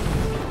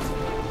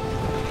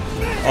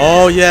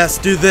 Oh yes,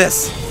 do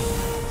this.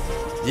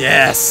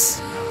 Yes.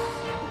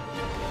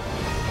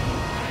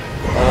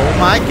 Oh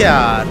my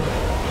god.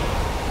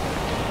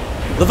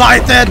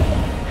 Leviathan.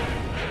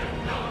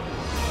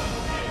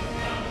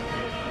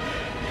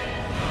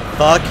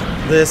 Fuck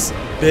this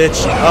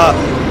bitch up.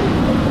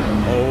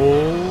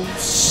 Oh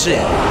shit.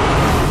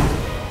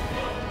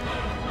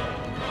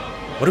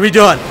 What are we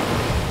doing?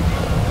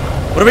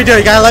 What are we doing?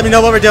 You gotta let me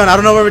know what we're doing. I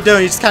don't know what we're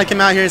doing. You just kinda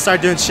came out here and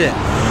started doing shit.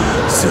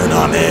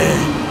 Tsunami.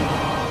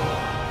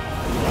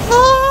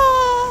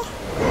 Ah.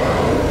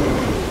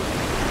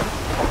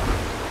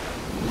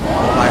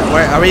 Oh my,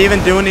 where, are we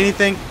even doing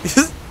anything?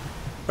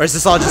 Or is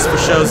this all just for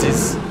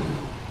showsies?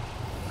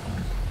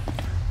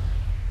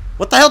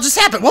 What the hell just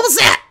happened? What was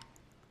that?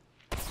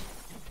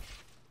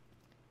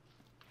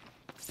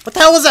 What the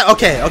hell was that?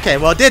 Okay, okay,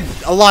 well it did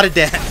a lot of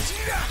damage.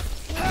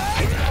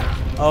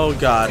 Oh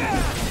god.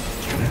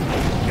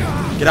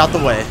 Get out the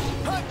way.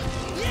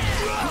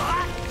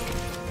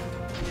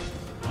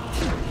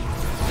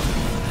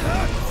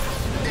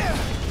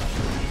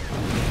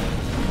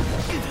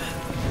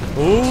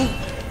 Ooh.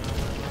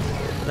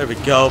 There we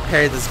go.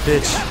 Parry this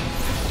bitch.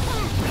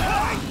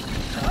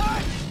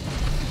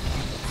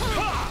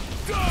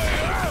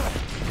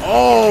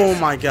 Oh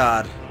my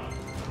god.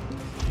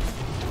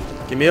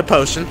 Give me a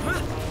potion.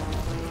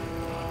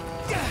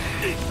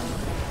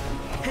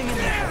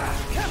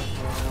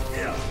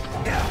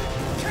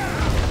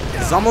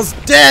 He's almost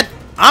dead.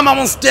 I'm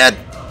almost dead.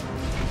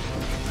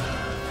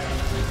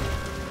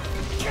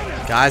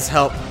 Guys,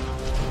 help.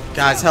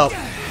 Guys, help.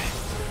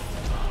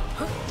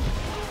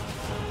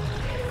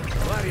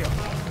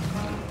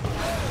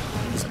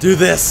 Let's do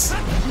this.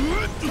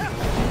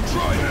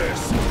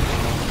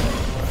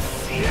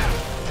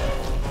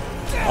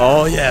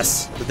 Oh,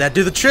 yes. Did that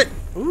do the trick?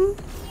 Ooh.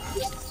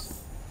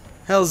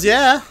 Hells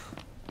yeah.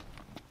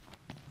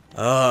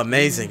 Oh,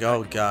 amazing.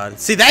 Oh, God.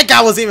 See, that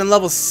guy wasn't even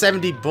level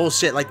 70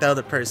 bullshit like the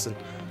other person.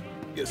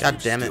 Guess God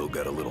we've damn it. Still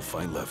got a little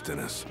fight left in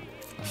us.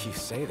 You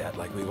say that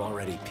like we've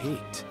already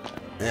peaked.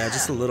 Yeah,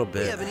 just a little We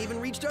bit. haven't even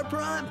reached our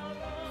prime.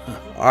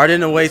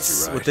 Arden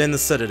awaits You're right. within the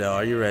Citadel.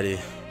 Are you ready?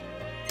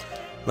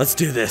 Let's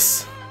do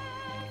this.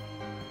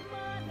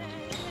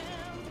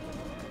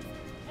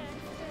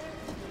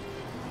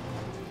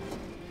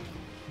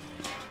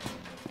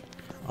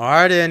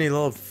 Arden, you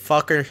little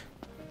fucker.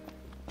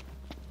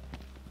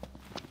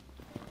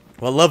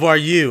 What level are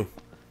you?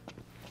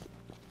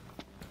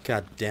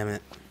 God damn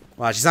it.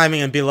 Wow, she's not even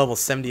gonna be level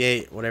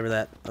 78, whatever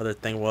that other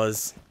thing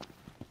was.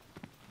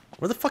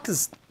 Where the fuck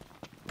is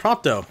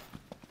Prompto?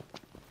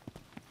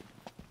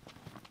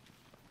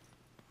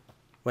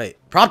 Wait,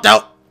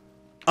 Prompto!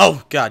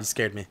 Oh, God, you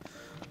scared me.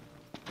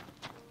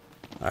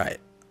 Alright.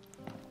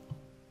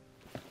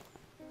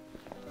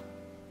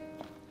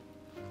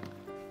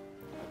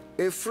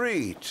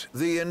 Ifrit,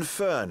 the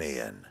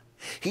Infernian.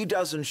 He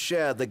doesn't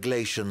share the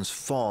Glacian's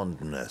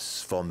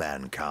fondness for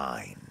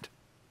mankind.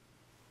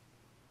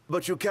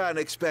 But you can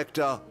expect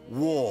a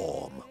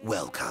warm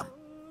welcome.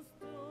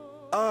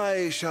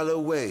 I shall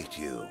await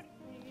you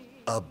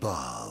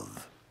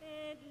above.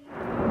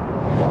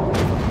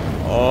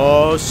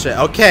 Oh, shit.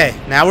 Okay,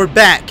 now we're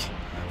back.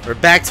 We're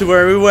back to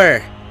where we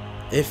were.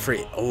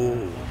 Ifrit.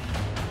 Oh.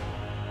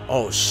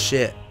 Oh,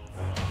 shit.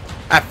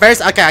 At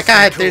first, okay, I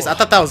kinda had this. I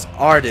thought that was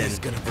Arden. He's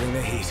gonna bring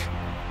the heat.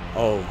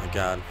 Oh my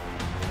god.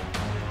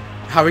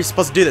 How are we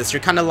supposed to do this?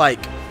 You're kind of like...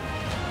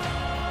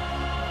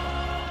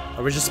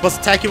 Are we just supposed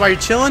to attack you while you're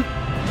chilling?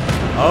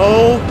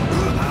 Oh.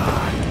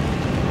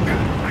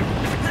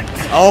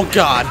 Oh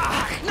god.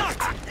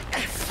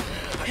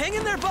 Hang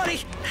in there,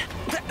 buddy.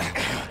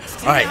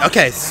 Alright,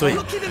 okay, sweet.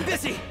 We'll keep him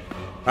busy.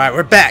 Alright,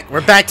 we're back.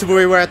 We're back to where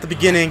we were at the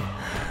beginning.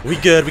 We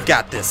good, we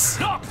got this.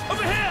 Knock!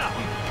 Over here!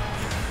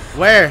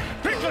 Where?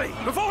 Quickly!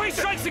 Before he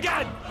strikes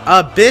again!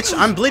 Bitch,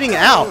 I'm bleeding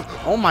out.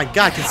 Oh my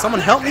god, can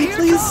someone help me,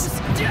 please?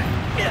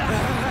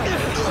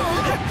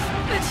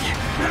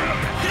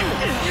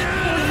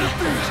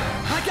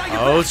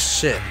 Oh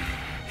shit.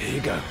 Here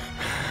you go.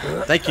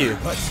 Thank you.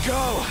 Let's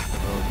go!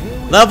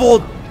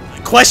 Level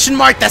question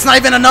mark? That's not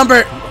even a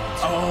number.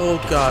 Oh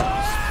god.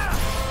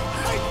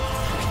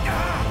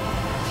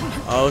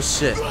 Oh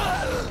shit.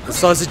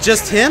 So is it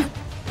just him?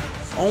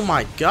 Oh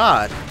my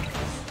god.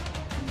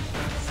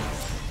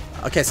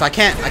 Okay, so I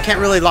can't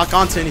really lock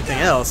onto anything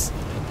else.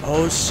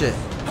 Oh shit.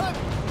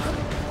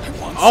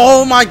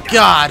 Oh my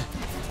god.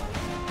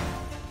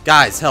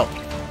 Guys, help.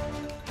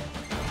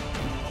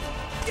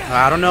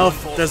 I don't know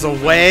if there's a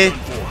way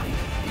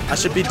I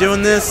should be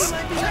doing this.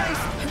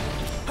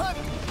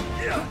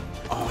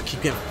 Oh, I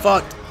keep getting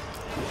fucked.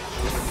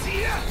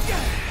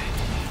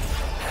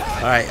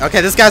 Alright,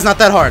 okay, this guy's not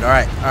that hard.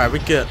 Alright, we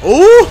good.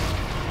 Ooh!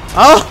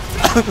 Oh!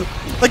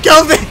 Let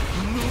go of me!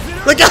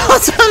 Let go!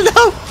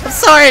 No! I'm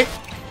sorry!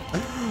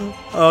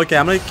 Okay,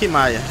 I'm gonna keep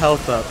my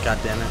health up, god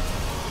damn it.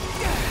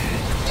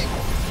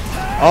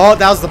 Oh,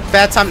 that was the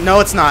bad time. No,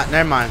 it's not.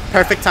 Never mind.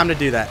 Perfect time to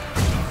do that.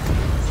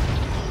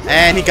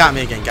 And he got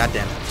me again, god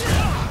damn it.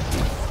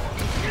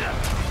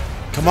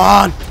 Come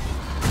on!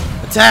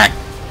 Attack!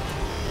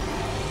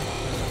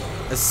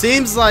 It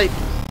seems like...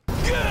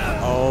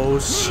 Oh,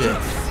 shit.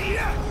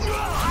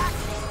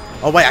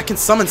 Oh, wait, I can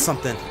summon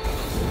something.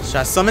 Should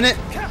I summon it?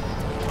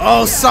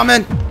 Oh,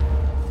 summon!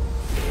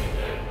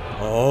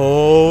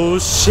 Oh,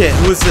 shit.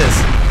 Who is this?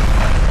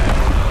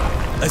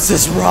 Is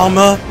this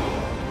Rama?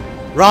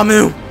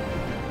 Ramu?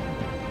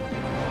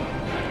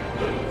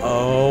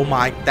 Oh,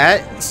 my...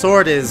 That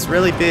sword is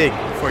really big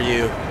for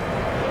you.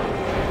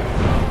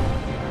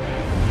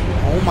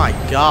 Oh, my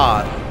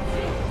God.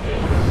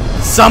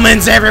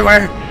 Summons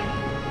everywhere!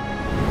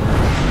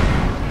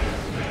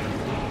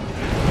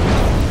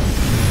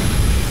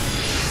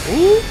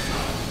 Ooh.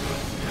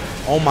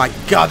 Oh my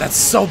god, that's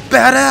so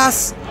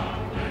badass!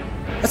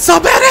 That's so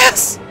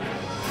badass!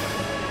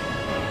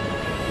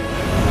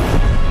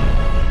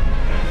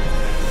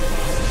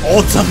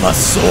 Ultima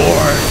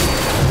Sword!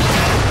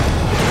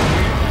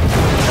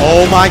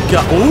 Oh my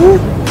god. Ooh!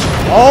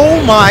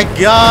 Oh my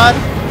god!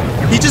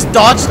 He just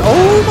dodged.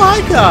 Oh my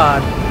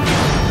god!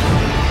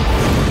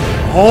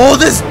 Oh,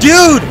 this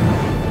dude!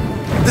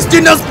 This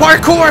dude knows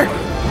parkour!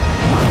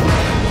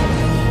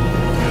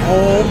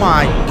 Oh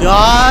my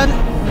god!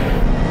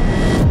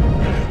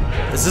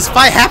 Is this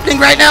fight happening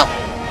right now?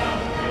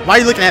 Why are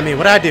you looking at me?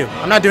 What did I do?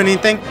 I'm not doing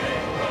anything.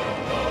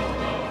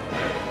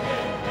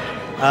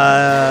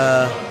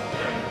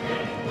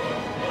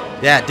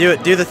 Yeah, do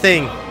it. Do the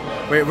thing.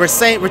 We're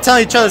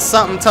telling each other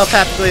something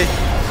telepathically.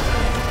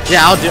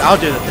 Yeah, I'll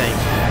do the thing.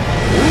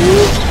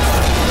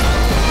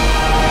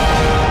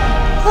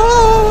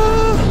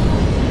 Ah.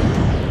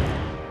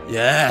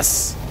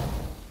 Yes.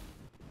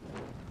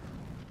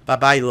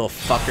 Bye-bye, you little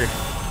fucker.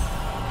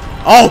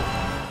 Oh!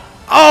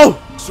 Oh!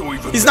 So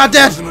even He's that not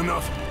dead! wasn't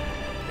enough.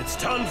 It's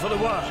time for the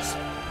worst.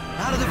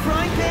 Out of the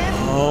frying pan.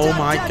 Oh Dot,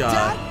 my dot,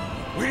 god.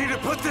 dot. We need to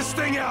put this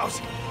thing out.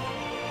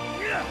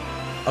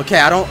 Okay,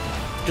 I don't...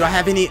 Do I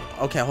have any...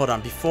 Okay, hold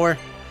on. Before...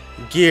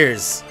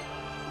 Gears.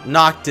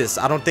 Noctis.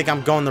 I don't think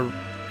I'm going the...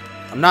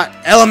 I'm not...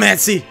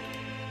 Elemancy!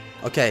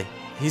 Okay.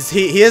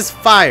 He is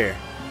fire.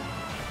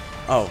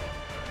 Oh.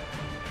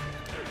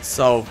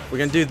 So, we're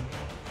gonna do...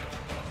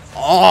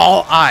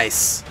 All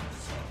ice.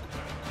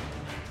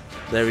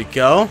 There we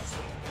go.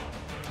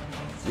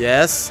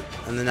 Yes.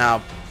 And then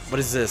now... What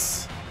is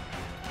this?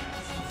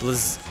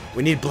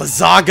 We need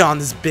Blizzaga on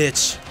this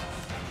bitch.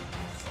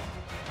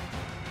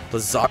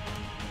 Blizzaga.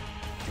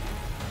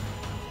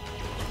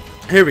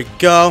 Here we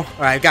go.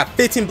 Alright, I got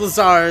 15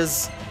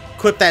 Blizzars.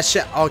 Equip that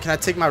shit. Oh, can I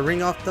take my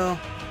ring off though?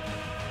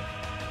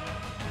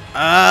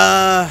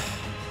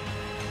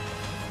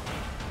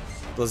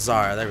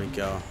 Blizzar, there we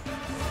go.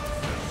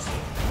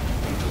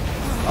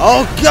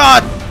 Oh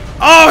god!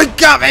 Oh, he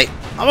got me!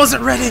 I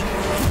wasn't ready!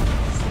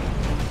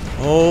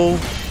 Oh.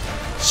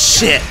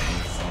 Shit.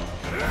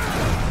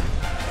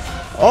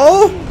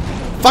 Oh!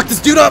 Fuck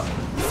this dude up!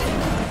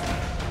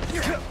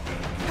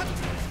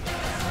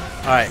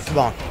 Alright, come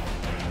on.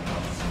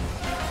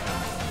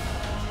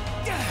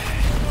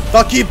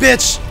 Fuck you,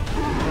 bitch!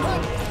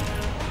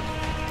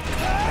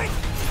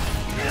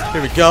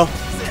 Here we go.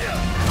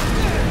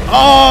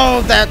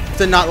 Oh, that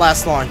did not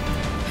last long.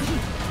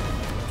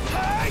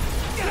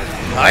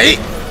 Alright.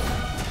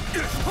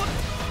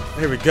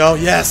 Here we go,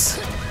 yes.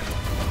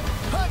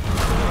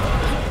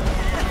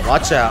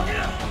 Watch out.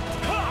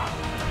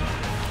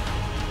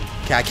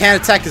 Okay, I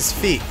can't attack his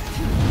feet.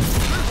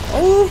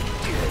 Oh.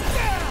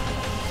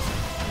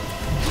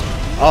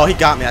 Oh, he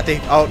got me, I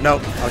think. Oh, no.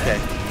 Okay.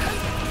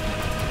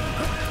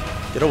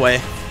 Get away.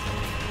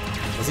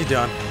 What's he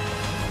doing?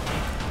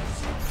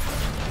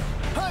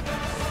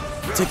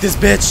 Take this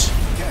bitch.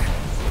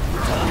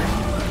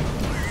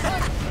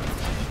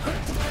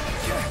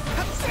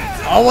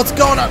 Oh, what's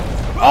going on?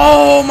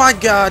 Oh my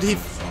god, he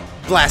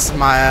blasted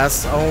my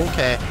ass. Oh,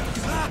 okay.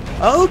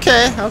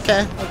 Okay,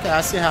 okay, okay,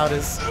 I see how it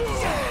is.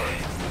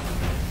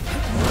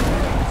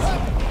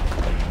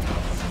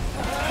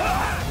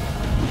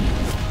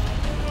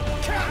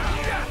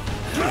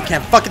 I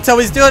can't fucking tell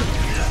what he's doing.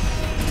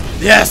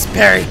 Yes,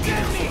 parry.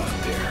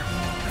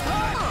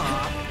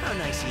 How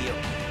nice of you.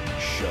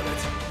 Shut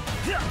it.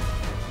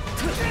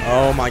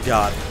 Oh my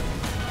god.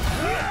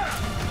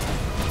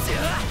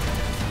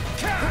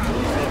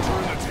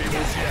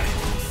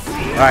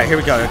 Alright, here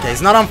we go. Okay,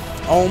 he's not on.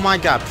 Oh my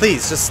god,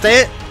 please, just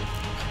stay it.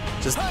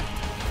 Just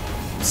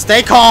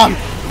stay calm.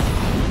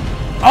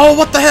 Oh,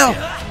 what the hell?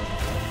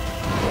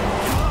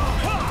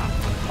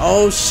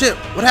 Oh shit,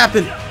 what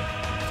happened?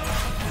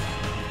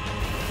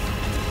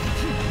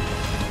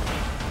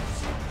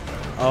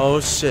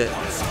 Oh shit.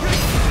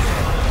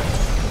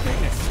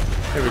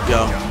 Here we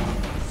go.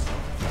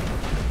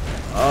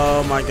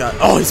 Oh my god.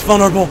 Oh, he's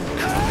vulnerable.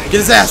 Get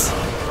his ass.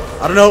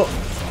 I don't know.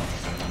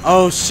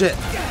 Oh shit.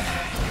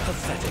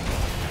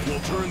 We'll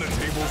turn the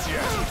tables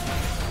yet.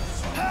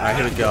 Alright,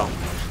 here we go.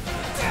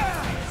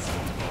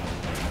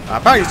 I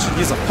probably should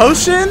use a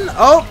potion.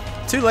 Oh,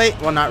 too late.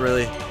 Well, not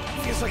really.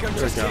 Feels like I'm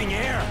There we just go. getting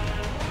air.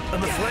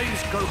 And the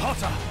flames go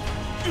hotter.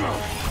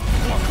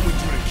 What can we do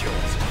to kill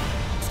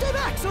it? Stay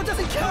back so it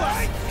doesn't kill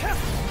us.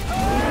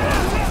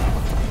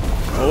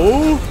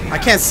 Oh, I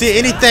can't see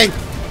anything.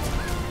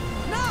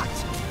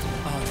 Knocked.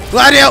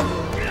 Gladio.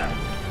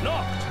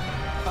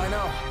 I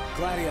know.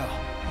 Gladio.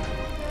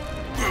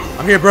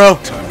 I'm here, bro.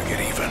 Time to get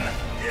even.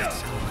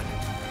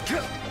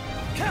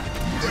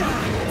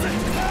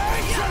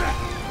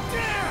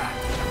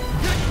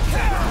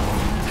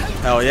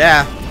 Hell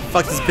yeah.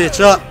 Fuck this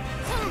bitch up.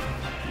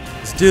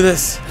 Let's do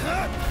this.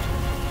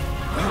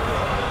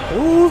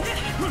 Ooh.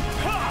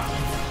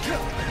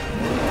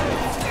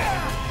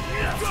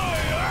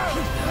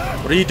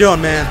 What are you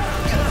doing, man?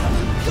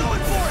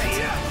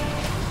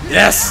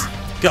 Yes.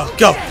 Go,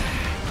 go.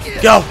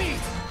 Go.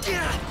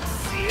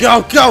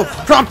 Go, go.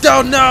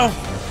 Prompto, no.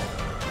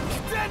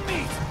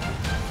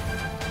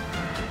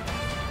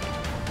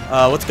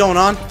 What's going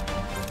on?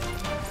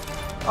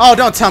 Oh,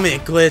 don't tell me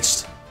it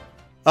glitched.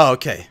 Oh,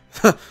 okay.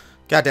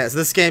 Goddamn, is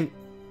this game...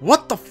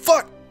 What the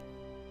fuck?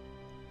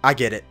 I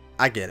get it.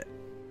 I get it.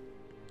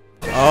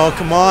 Oh,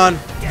 come on.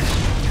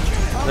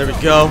 There we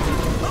go.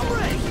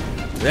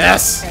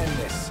 Yes.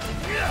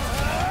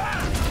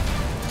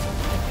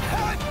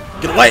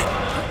 Get away.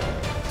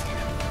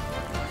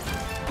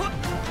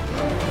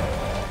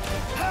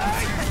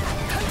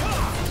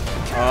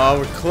 Oh,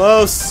 we're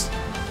close.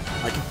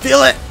 I can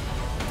feel it.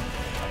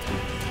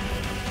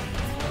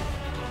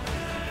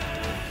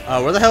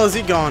 Where the hell is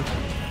he going?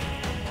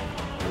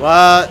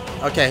 What?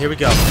 Okay, here we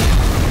go.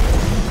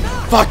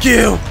 Fuck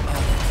you!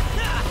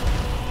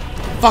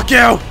 Fuck you!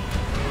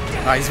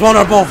 Alright, he's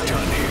vulnerable.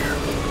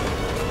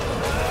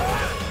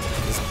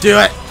 Let's do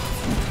it.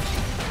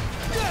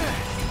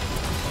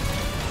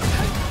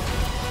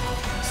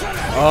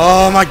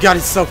 Oh my god,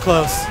 he's so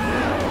close.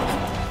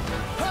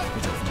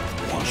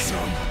 Want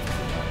some?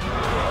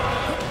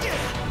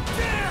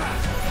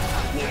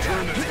 We'll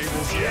turn the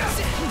tables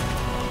yet.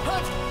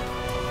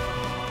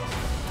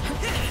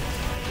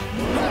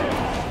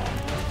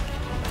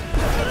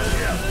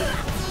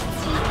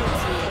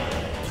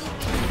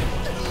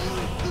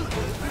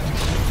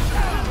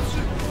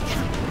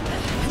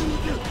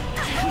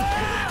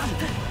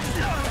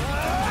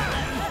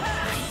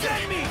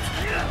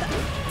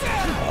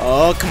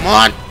 Oh, come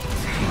on.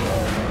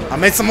 I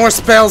made some more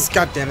spells.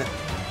 God damn it.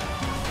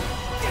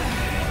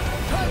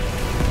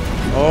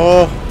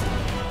 Oh.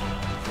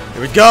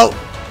 Here we go.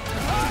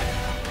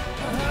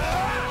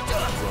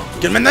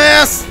 Get him in the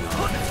ass.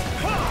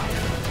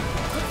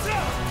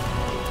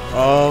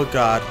 Oh,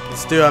 God.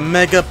 Let's do a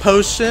mega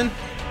potion.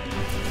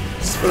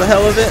 Just for the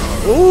hell of it.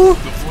 Ooh.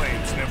 The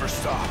flames never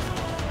stop.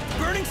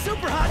 Burning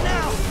super hot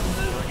now.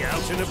 Look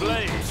out in a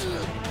blaze.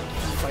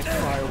 Fight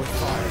fire with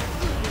fire.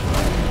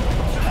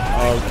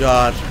 Oh,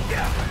 God.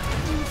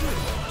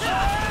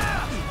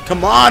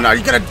 Come on. Are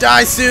you going to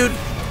die soon?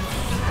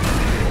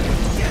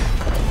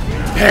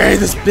 Parry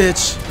this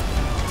bitch.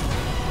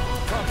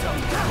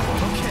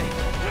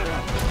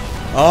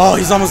 Oh,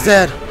 he's almost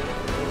dead.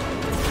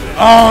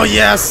 Oh,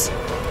 yes.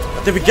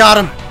 I think we got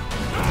him.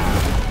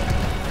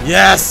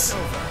 Yes.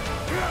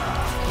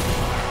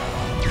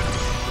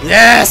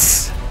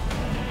 Yes.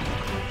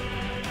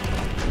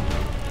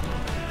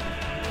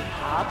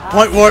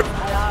 Point warp.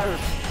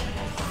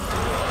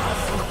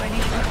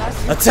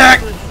 Attack.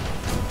 Time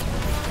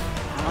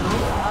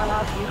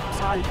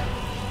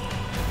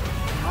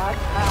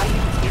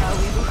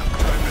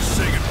to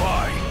say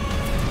goodbye.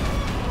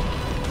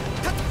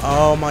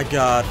 Oh my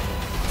god.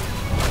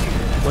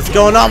 What's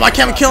going on? Why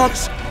can't we kill him?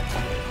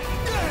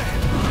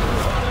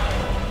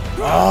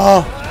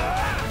 Oh.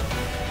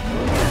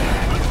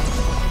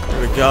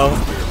 There we go.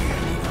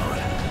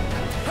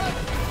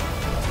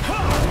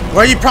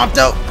 Where are you,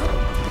 Prompto?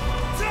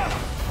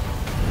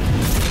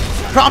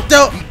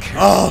 Prompto!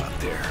 Oh.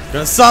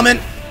 Gonna summon.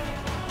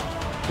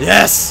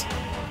 Yes.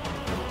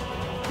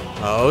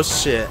 Oh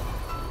shit.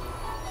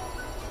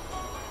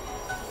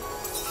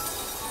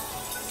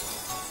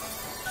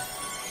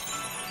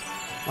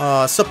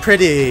 Oh, so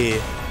pretty.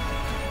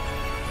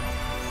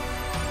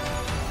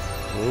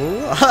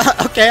 Ooh.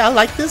 Okay, I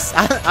like this.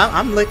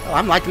 I'm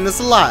liking this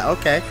a lot.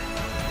 Okay.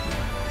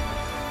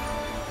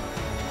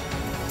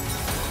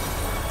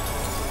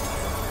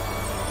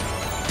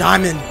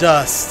 Diamond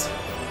dust.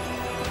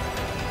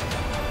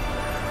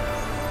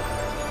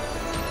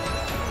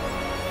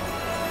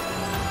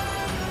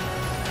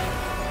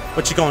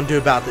 What you gonna do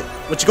about it?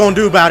 What you gonna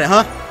do about it,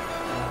 huh?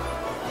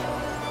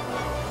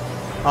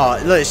 Oh,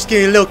 look, she's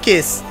getting a little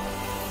kiss.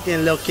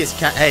 Getting a little kiss.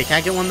 Hey, can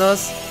I get one of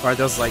those? Or are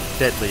those like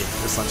deadly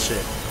or some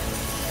shit?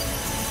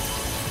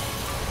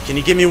 Can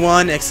you give me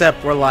one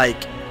except where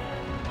like,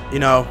 you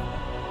know,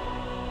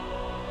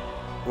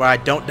 where I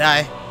don't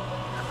die?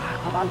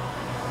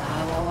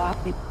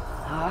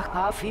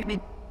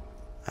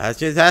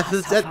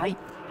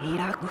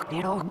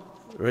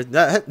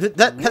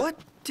 What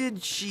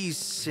did she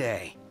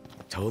say?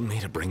 Told me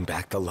to bring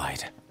back the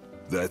light.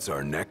 That's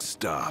our next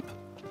stop.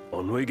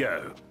 On we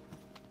go.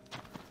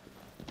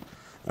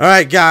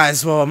 Alright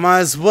guys, well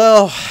might as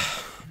well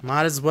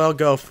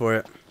go for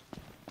it.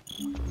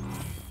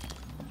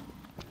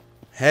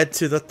 Head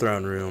to the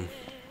throne room.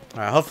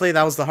 Alright, hopefully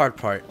that was the hard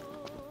part.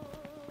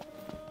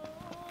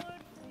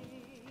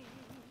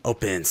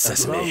 Open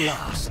sesame. At long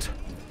last,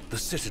 the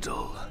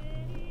Citadel.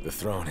 The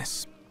throne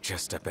is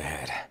just up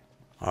ahead.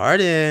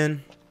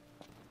 Arden.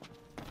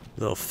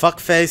 Little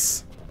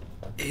fuckface.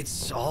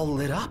 It's all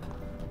lit up?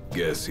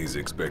 Guess he's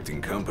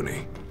expecting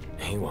company.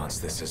 He wants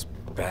this as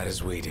bad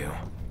as we do.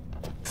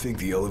 Think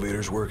the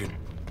elevator's working?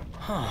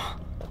 Huh.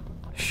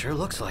 Sure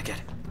looks like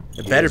it.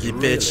 It better be,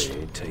 bitch.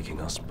 Really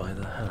taking us by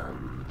the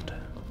hand.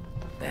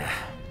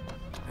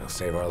 He'll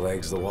save our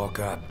legs the walk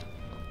up.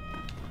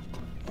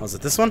 Was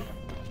it this one?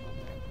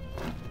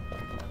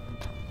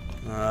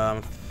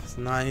 Is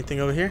not anything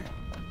over here?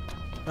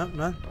 No,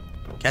 none.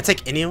 Can I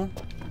take any of them?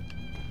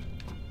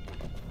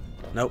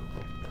 Nope.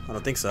 I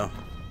don't think so.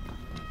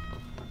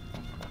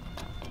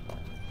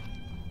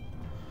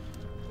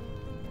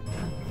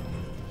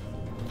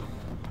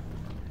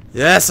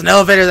 Yes, an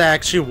elevator that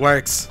actually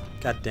works.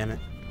 God damn it.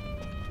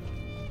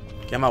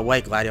 Get my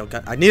way, Gladio.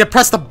 I need to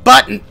press the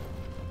button!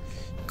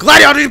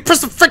 Gladio, I need to press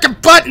the freaking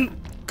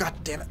button! God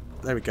damn it.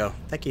 There we go.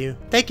 Thank you.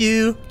 Thank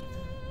you!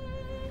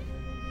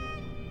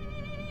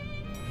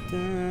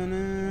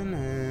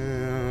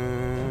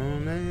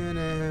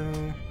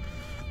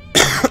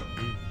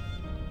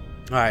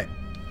 Alright.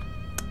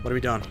 What are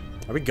we doing?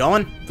 Are we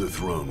going? The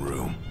throne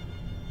room.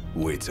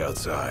 Waits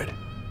outside.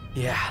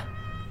 Yeah.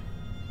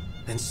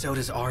 And so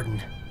does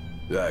Arden.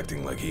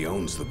 Acting like he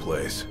owns the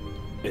place.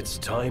 It's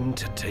time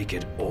to take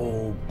it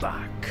all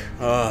back.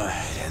 Oh,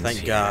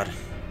 thank God.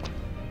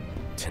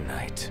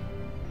 Tonight.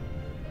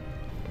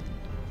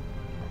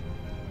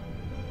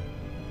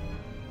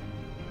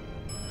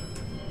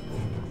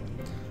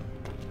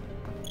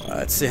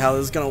 Let's see how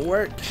this is gonna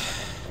work.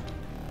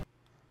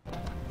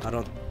 I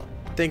don't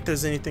think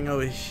there's anything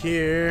over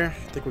here. I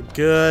think we're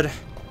good.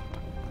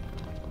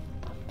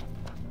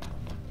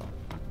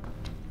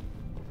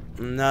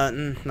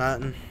 Nothing.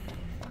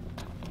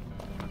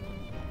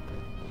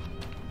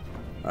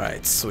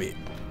 Alright, sweet.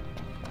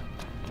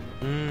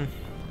 Arden,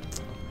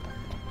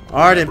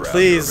 Remember how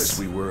please. nervous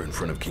we were in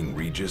front of King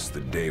Regis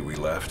the day we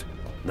left?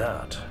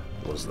 That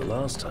was the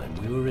last time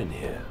we were in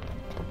here.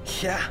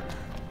 Yeah.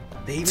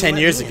 They even 10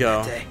 let years me in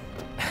ago. that day.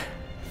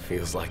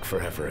 Feels like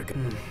forever ago.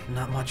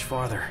 Not much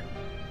farther.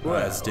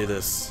 Alright, let's do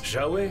this.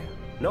 Shall we?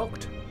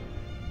 Knocked?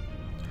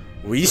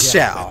 We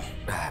shall.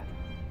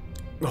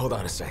 Hold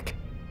on a sec.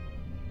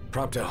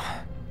 Prompto.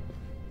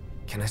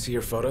 Can I see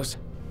your photos?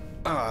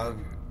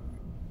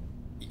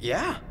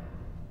 Yeah.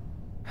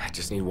 I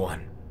just need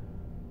one.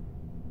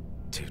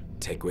 To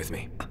take with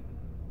me.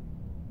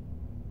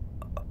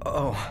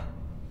 Oh.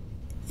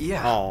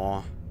 Yeah.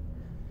 Aw.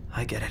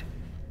 I get it.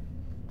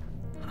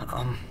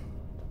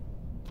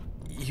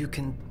 You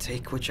can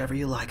take whichever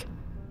you like.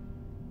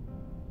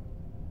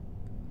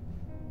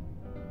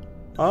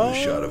 A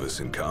shot of us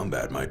in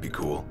combat might be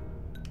cool.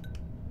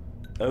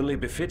 Only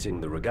befitting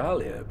the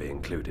regalia be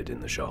included in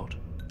the shot.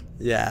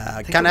 Yeah,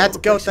 I Think kind of of all had to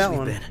the go with places that we've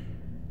one. been.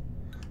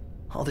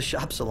 All the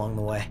shops along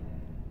the way.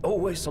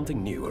 Always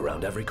something new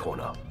around every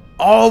corner.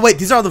 Oh, wait,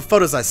 these are the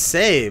photos I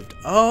saved.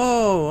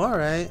 Oh,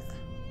 alright.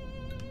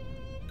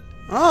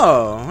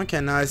 Oh, okay,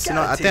 nice. You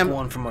know, Gotta I take think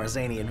one from our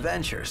zany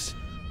adventures.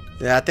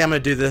 yeah, I think I'm gonna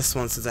do this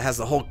one since it has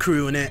the whole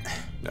crew in it.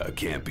 I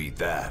can't beat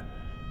that.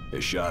 A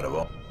shot of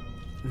all.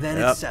 Then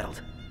Yep. it's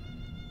settled.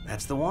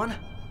 That's the one?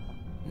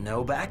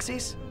 No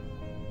backsies?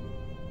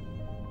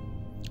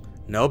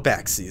 No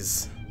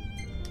backsies.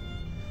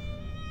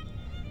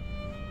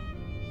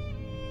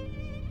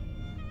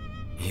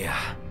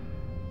 Yeah.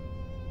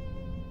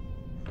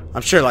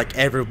 I'm sure like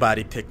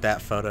everybody picked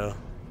that photo.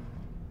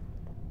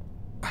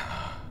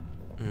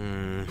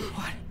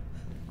 What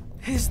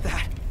is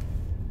that?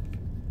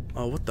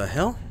 Oh, what the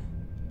hell?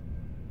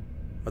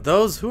 Are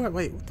those? Who are?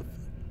 Wait, what the?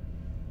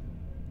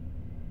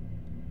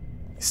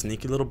 You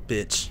sneaky little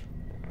bitch.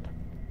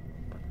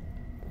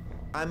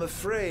 I'm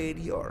afraid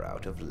you're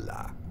out of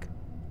luck.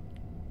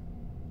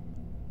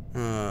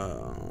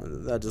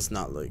 That does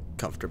not look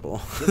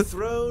comfortable. The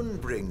throne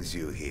brings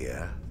you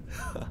here.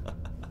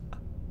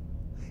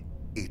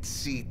 It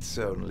seats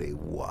only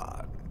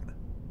one.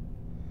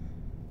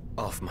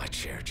 Off my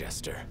chair,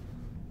 Jester.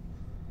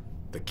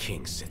 The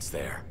king sits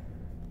there.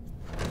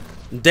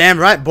 Damn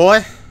right,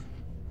 boy.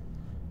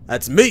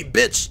 That's me,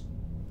 bitch.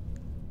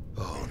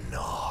 Oh,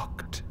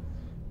 Noct.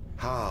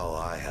 How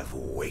I have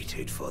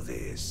waited for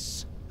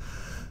this.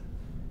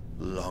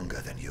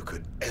 Longer than you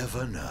could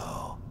ever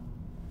know.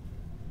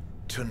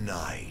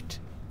 Tonight,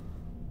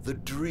 the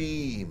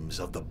dreams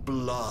of the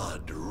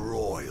blood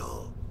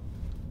royal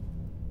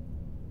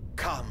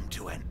come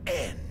to an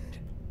end.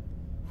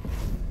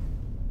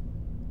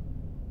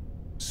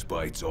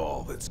 Spite's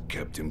all that's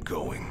kept him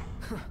going.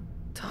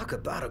 Talk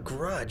about a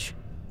grudge.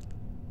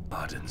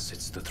 Aden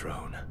sits the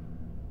throne.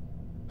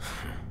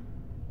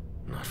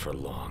 Not for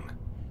long.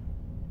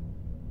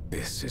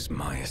 This is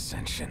my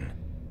ascension.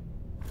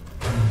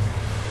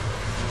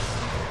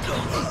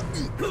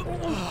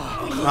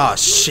 Oh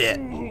shit.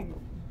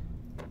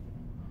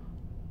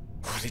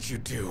 What did you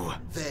do?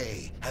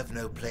 They have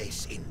no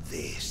place in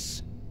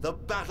this. The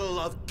Battle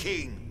of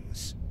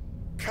Kings.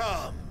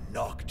 Come,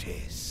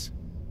 Noctis.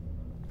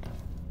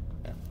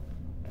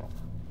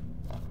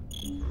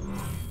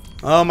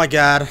 Oh my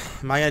god.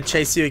 Am I gonna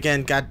chase you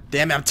again? God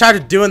damn it. I'm tired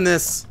of doing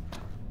this.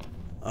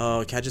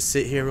 Oh, can I just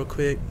sit here real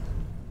quick?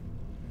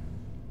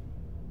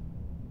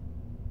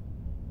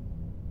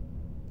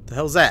 The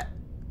hell's that?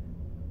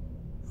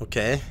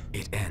 Okay.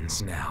 It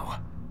ends now.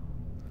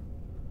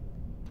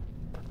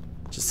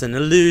 Just an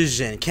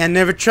illusion. Can't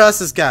never trust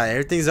this guy.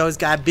 Everything's always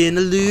gotta be an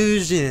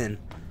illusion.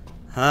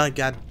 Huh?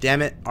 God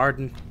damn it,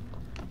 Arden.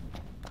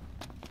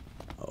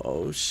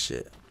 Oh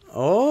shit.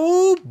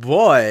 Oh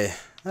boy.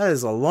 That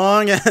is a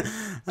long that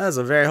is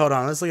a very hold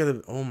on. Let's look at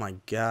the oh my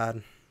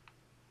god.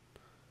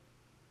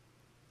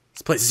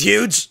 This place is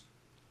huge.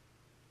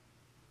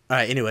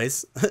 Alright,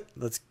 anyways.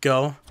 Let's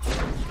go.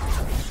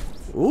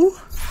 Ooh.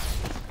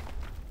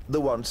 The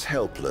once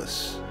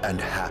helpless and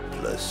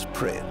hapless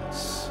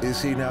prince.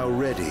 Is he now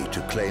ready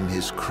to claim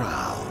his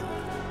crown?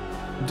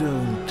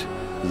 Don't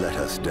let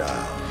us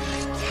down.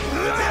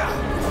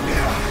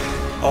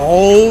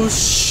 Oh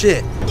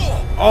shit.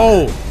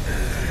 Oh.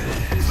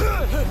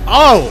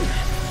 Oh.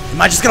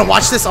 Am I just gonna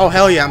watch this? Oh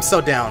hell yeah, I'm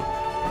so down.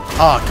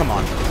 Oh, come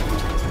on.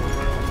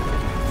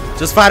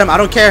 Just fight him. I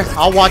don't care.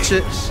 I'll watch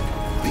it.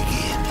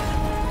 Begin.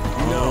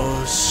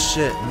 Oh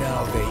shit.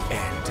 Now they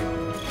end.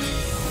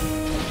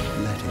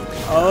 Let it be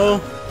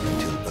Oh.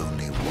 until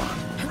only one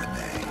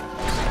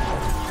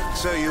remains.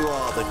 So you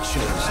are the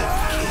chosen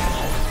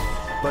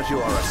king, but you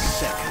are a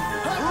second.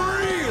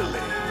 Really?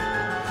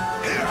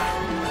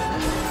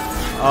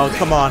 Oh,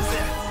 come on.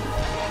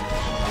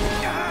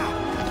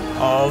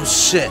 Oh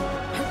shit.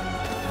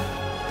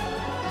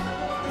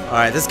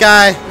 Alright, this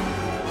guy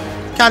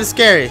kinda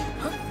scary.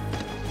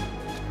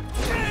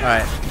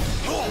 Alright.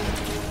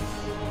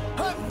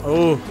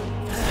 Oh.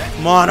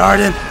 Come on,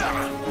 Arden.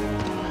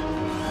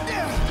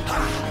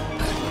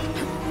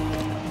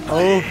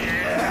 Oh.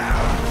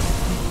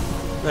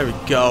 There we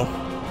go.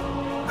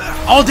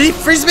 Oh, did he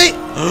freeze me?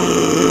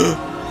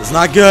 It's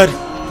not good.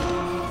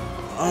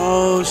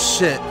 Oh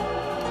shit.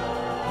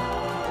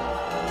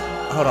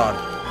 Hold on.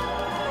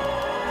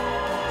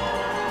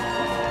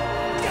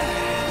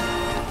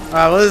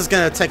 Alright, well, this is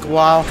gonna take a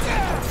while.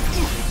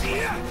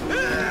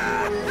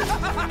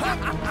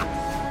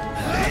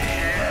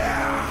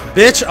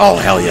 Bitch! Oh,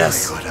 hell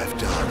yes! What I've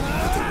done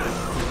with the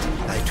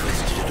world. I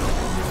twisted it all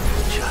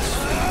just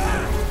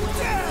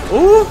for you.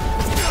 Ooh!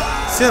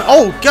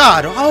 Oh,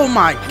 God! Oh,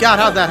 my God!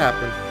 How'd that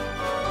happen?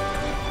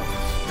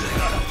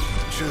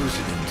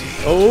 Chosen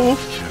indeed. Oh!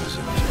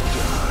 Chosen to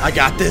die. I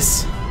got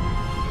this.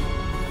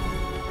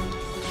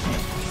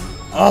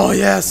 Oh,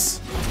 yes!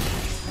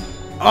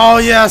 Oh,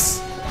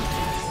 yes!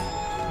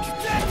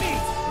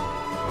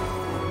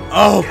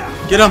 Oh!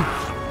 Get him!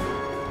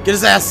 Get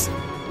his ass!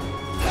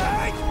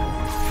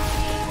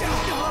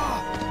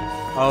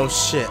 Oh,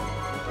 shit.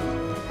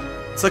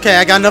 It's okay,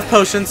 I got enough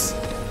potions.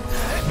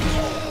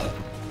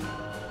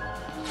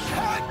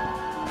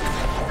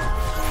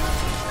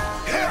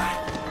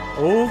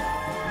 Oh.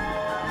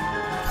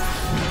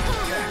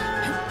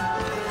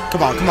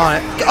 Come on, come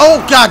on.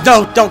 Oh, God,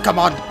 no. Don't come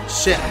on.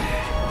 Shit.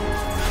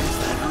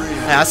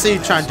 Hey, I see you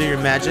trying to do your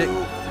magic.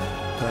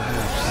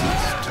 Perhaps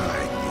it's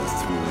time you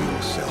threw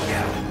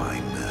yourself on my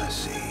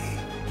mercy.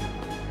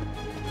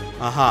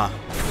 Uh-huh.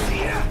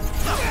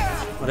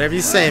 Whatever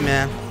you say,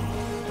 man.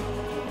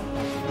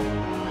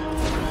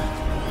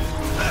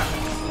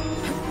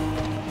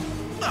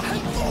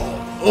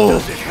 Oh.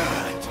 Does it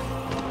hurt?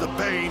 The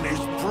pain is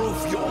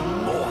proof you're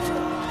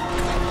mortal.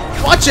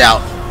 Watch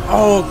out!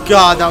 Oh,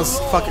 God, that was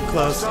fucking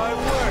close. I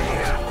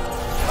worried.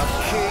 A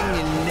king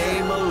in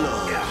name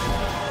alone.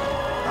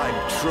 I'm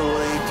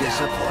truly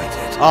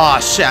disappointed. Oh,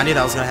 shit, I knew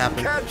that was gonna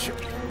happen. Can't you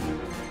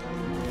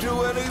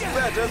do any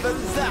better than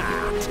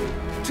that?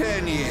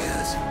 10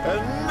 years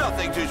and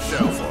nothing to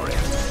show for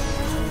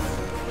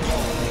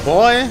it.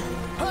 Boy.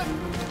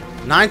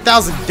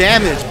 9,000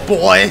 damage,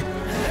 boy.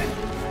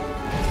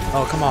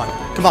 Oh, come on.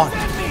 Come on.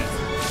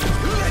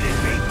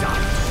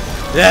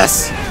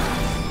 Yes.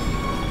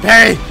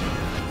 Parry.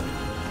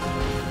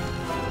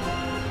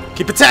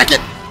 Keep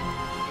attacking.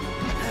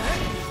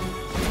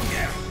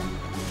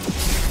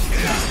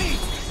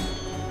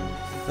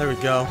 There we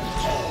go.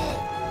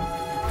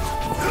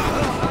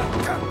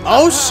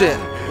 Oh, shit.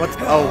 What?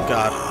 Oh,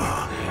 God.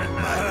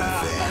 My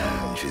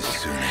revenge is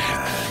soon at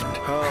hand.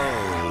 How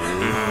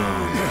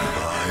long have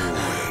I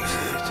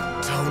waited?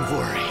 Don't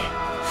worry.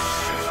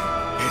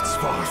 It's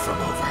far from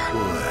over.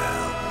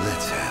 Well,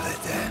 let's have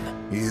it then.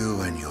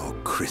 You and your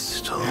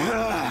crystal.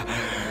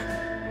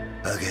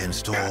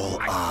 Against all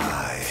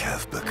I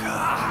have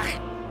become.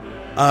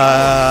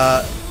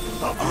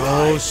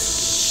 Oh,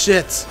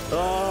 shit.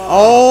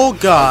 Oh,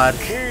 God.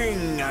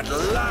 King at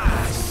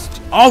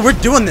last. Oh, we're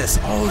doing this.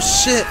 Oh,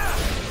 shit.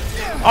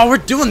 Oh, we're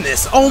doing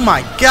this. Oh,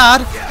 my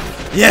God.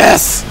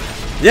 Yes.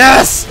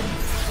 Yes.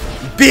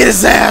 Beat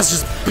his ass.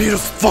 Just beat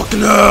his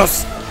fucking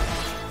ass.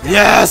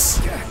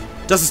 Yes.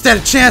 Doesn't stand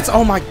a chance.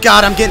 Oh, my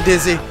God. I'm getting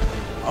dizzy.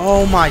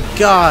 Oh, my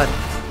God.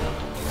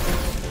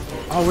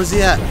 Oh, where's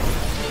he at?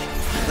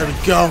 There we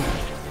go.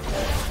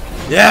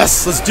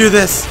 Yes. Let's do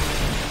this.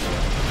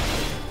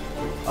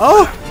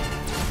 Oh.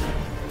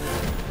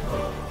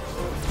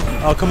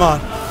 Oh, come on.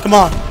 Come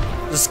on.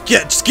 Just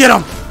get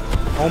him.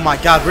 Oh my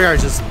God, we are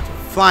just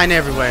flying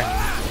everywhere.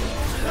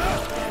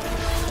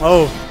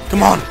 Oh,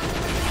 come on.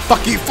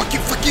 Fuck you, fuck you,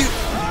 fuck you.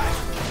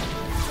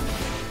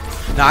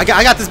 Nah,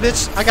 I got this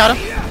bitch. I got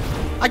him.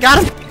 I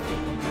got him.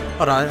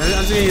 Hold on,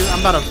 I'm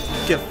about to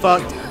get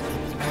fucked.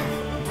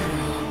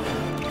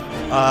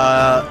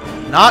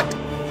 Knocked.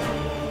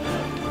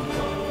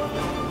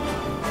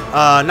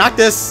 Knock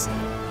this.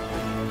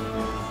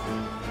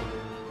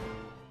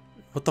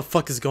 What the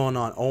fuck is going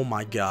on? Oh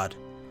my God.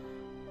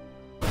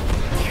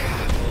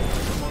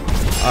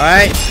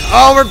 Alright.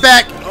 Oh, we're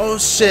back. Oh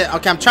shit.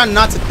 Okay, I'm trying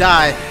not to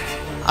die.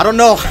 I don't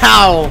know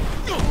how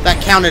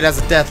that counted as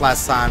a death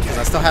last time because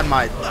I still had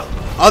my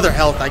other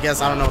health, I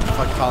guess. I don't know what the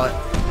fuck you call it.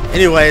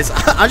 Anyways,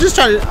 I'm just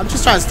trying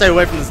to stay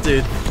away from this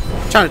dude.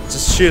 I'm trying to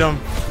just shoot him.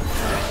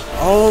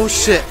 Oh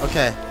shit.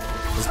 Okay.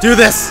 Let's do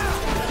this.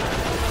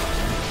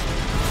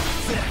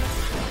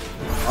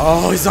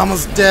 Oh, he's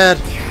almost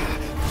dead.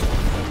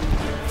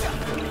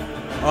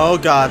 Oh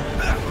God.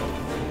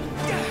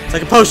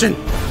 Take a potion.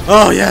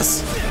 Oh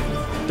yes.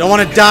 Don't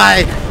want to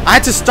die. I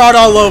had to start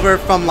all over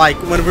from like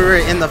when we were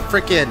in the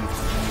freaking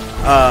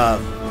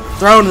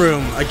throne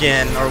room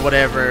again or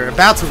whatever.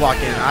 About to walk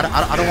in.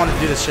 I don't want to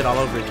do this shit all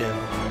over again.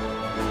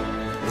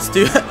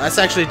 Let's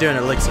actually do an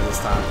elixir this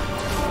time.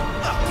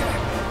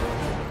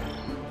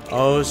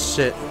 Oh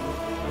shit.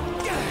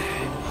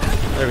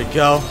 There we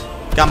go.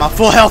 Got my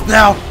full health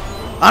now.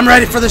 I'm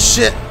ready for this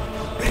shit.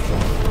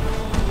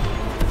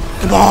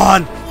 Come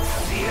on.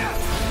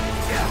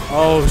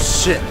 Oh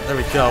shit. There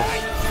we go.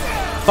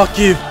 Fuck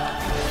you.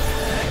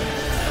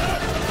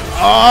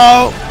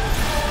 Oh.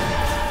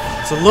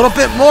 It's a little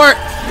bit more.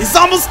 He's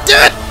almost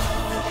dead.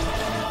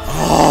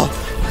 Oh.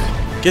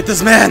 Get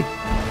this man.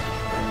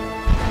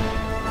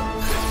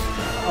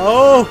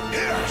 Oh.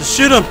 Just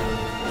shoot him.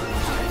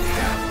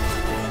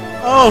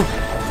 Oh.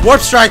 Warp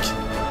strike.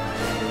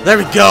 There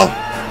we go.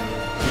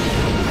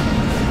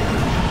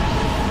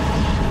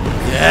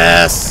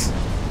 Yes.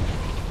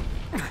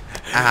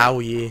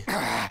 Owie.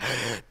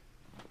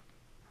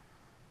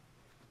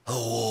 A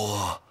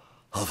war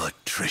of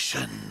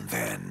attrition,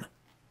 then.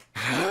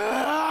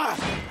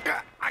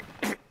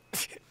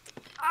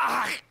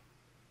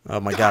 Oh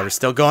my God, we're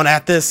still going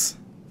at this?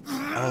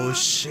 Oh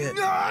shit.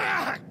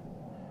 Are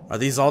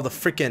these all the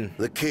freaking...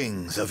 The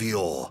kings of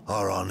yore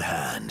are on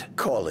hand,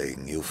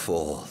 calling you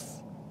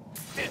forth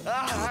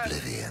to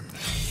oblivion.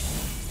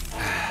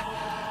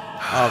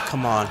 Oh,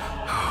 come on.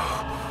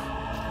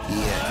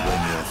 Yet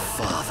when your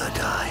father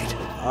died,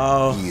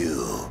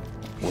 you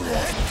were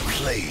off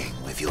playing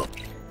with your...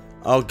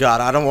 Oh God,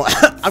 I don't want...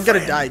 I'm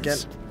gonna die again.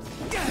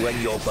 When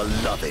your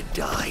beloved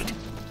died,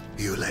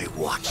 you lay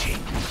watching,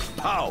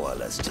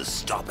 powerless to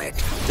stop it.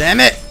 Damn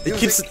it! He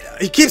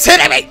keeps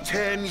hitting me!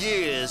 10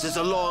 years is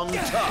a long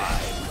time.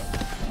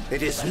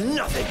 It is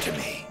nothing to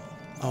me.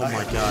 Oh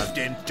my god. Lived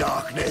in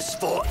darkness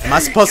for Am I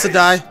supposed to ages.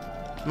 die?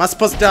 Am I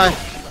supposed to die?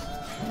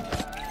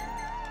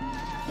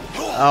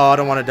 Oh, I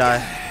don't want to die.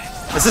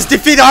 This is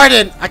defeat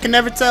Arden. I can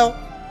never tell.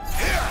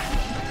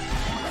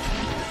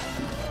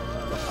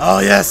 Oh,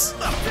 yes.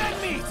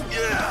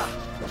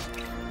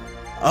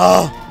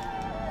 Oh.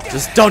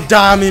 Just don't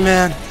die on me,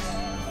 man.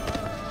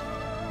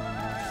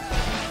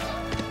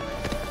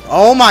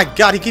 Oh my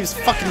god, he keeps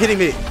fucking hitting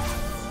me.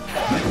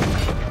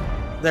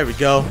 There we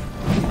go.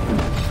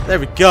 There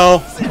we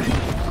go.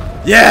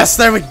 Yes,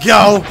 there we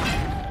go.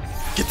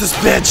 Get this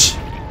bitch.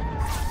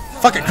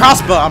 Fucking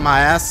crossbow on my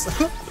ass.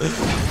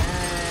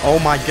 Oh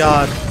my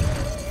god.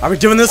 Are we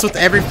doing this with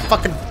every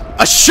fucking...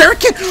 A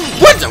shuriken?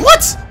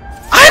 What?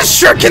 I had a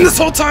shuriken this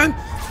whole time?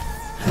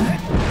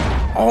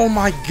 Oh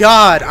my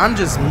god. I'm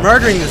just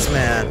murdering this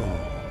man.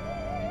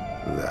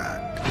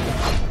 That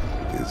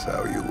is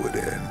how you would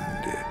end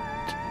it.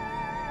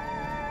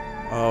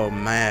 Oh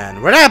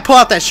man. Where did I pull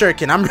out that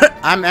shuriken?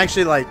 I'm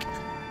actually like...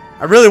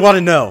 I really want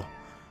to know.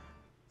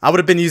 I would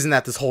have been using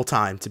that this whole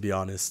time, to be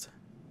honest.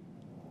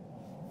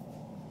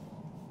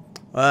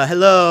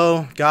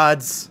 Hello,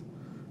 gods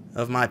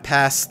of my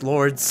past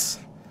lords,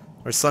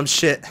 or some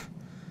shit.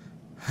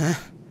 Huh?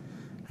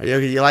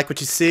 You like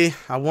what you see?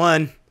 I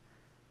won.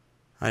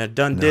 I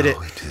done did it.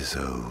 Now it is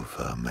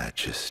over,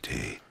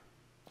 Majesty.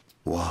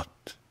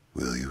 What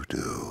will you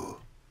do?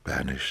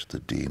 Banish the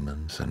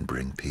demons and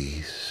bring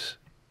peace?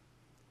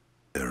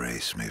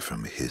 Erase me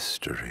from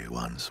history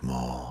once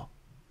more?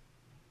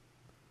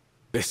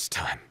 This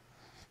time,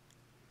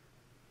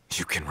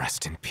 you can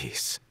rest in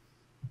peace.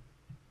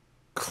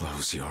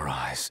 Close your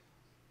eyes.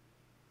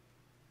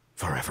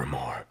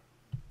 Forevermore.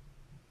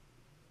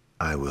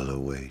 I will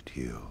await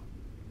you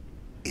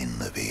in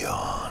the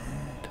beyond.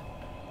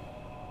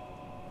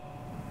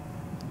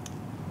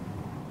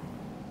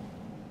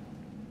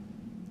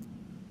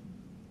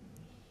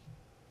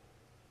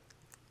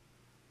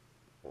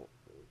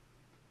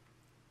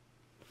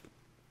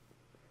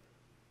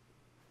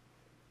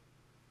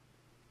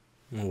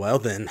 Well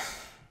then.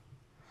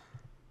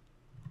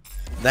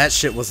 That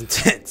shit was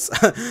intense.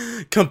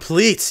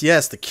 Complete.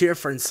 Yes, the cure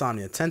for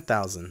insomnia.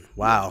 10,000.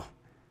 Wow.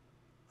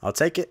 I'll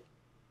take it.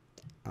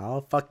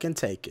 I'll fucking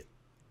take it.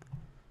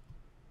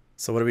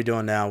 So what are we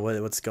doing now?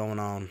 What's going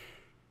on?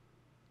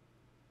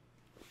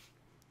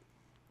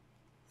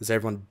 Is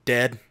everyone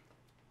dead?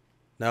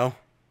 No?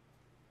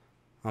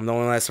 I'm the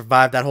only one that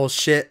survived that whole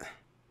shit. It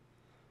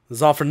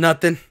was all for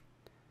nothing.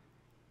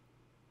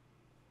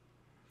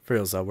 For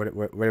reals though,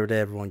 where did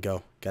everyone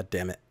go? God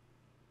damn it.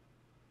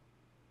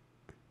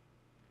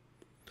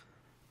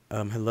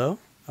 Hello?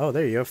 Oh,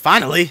 there you go.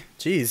 Finally!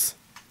 Jeez.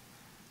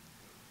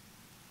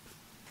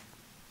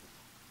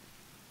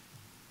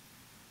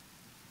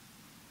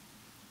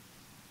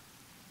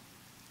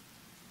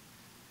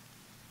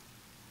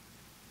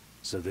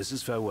 So this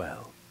is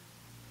farewell.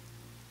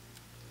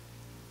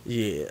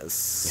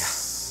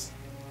 Yes.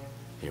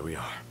 Here we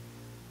are.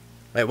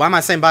 Wait, why am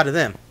I saying bye to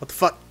them? What the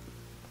fuck?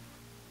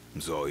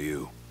 It's all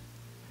you.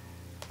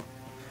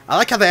 I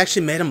like how they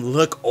actually made them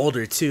look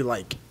older too,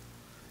 like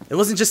it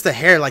wasn't just the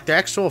hair, like their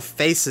actual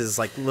faces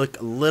like look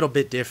a little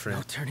bit No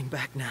different. turning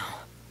back now.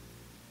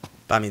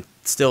 But I mean,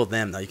 still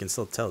them though, you can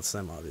still tell it's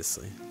them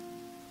obviously.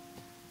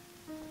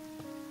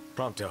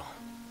 Prompto.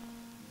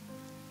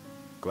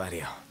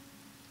 Gladio.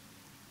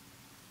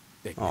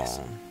 Ignis.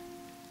 Oh.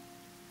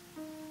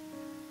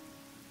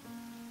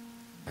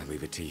 I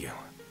leave it to you.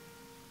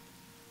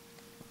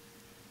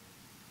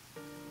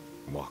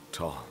 Walk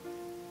tall.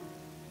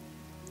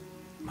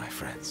 My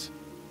friends.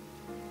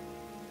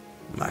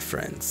 My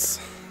friends.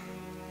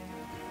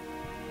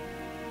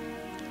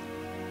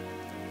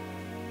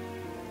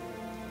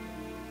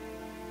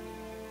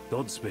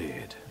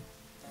 Godspeed.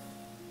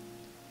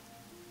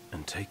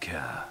 And take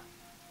care.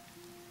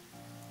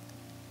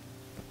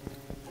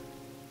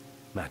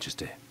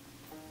 Majesty.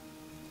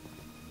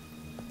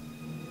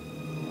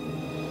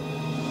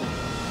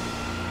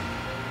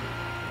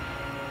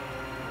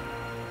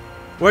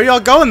 Where y'all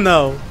going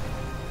though?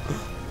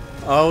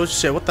 Oh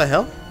shit, what the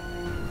hell?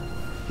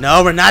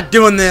 No, we're not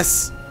doing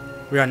this.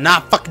 We are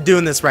not fucking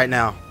doing this right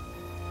now.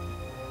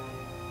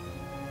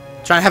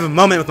 Trying to have a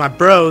moment with my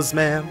bros,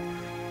 man.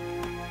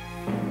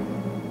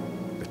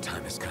 The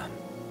time has come.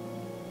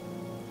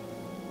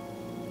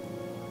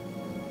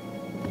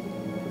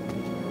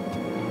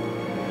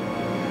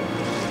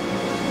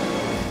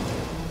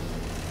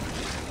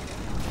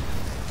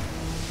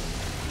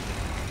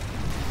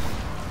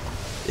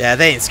 Yeah,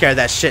 they ain't scared of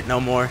that shit no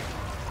more.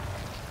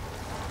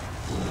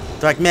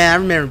 They're like, man, I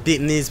remember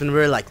beating these when we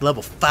were like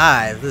level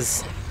 5.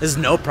 This is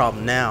no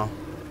problem now.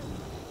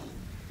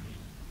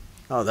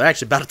 Oh, they're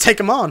actually about to take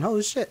them on.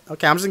 Holy shit.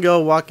 Okay, I'm just gonna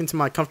go walk into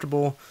my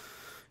comfortable,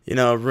 you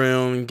know,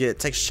 room,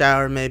 take a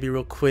shower maybe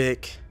real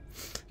quick,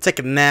 take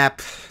a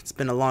nap. It's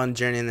been a long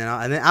journey, and then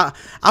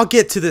I'll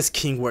get to this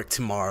king work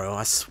tomorrow.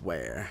 I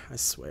swear. I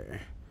swear.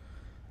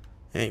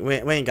 We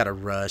ain't gotta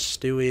rush,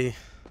 do we?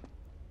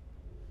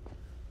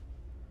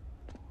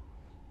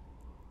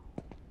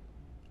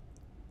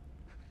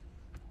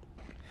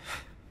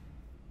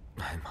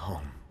 I'm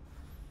home.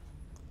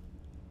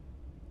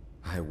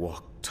 I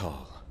walk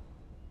tall.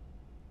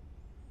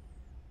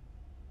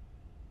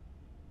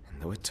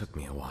 And though it took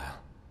me a while,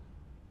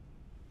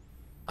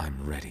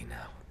 I'm ready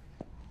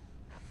now.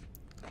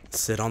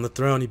 Sit on the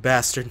throne, you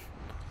bastard.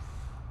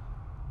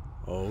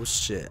 Oh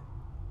shit.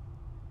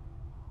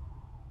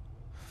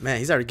 Man,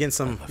 he's already getting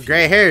some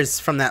gray hairs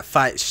from that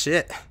fight.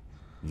 Shit.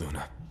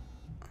 Luna.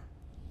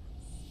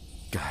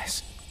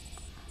 Guys.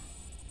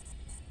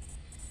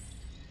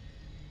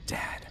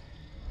 Dad.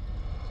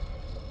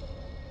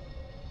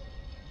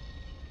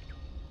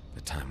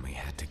 The time we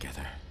had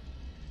together,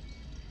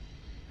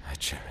 I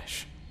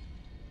cherish.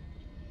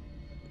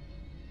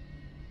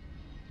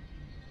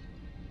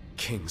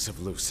 Kings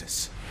of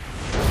Lucis.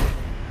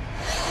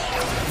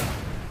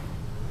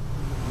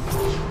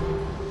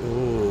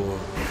 Ooh.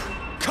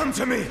 Come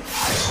to me!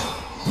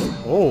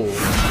 Oh.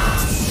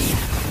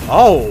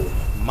 Oh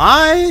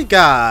my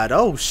god.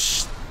 Oh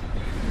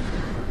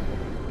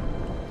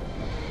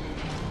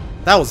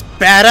that was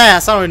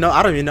badass. I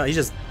don't even know. He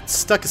just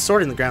stuck his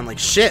sword in the ground like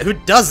shit. Who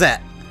does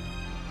that?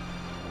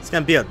 It's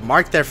gonna be a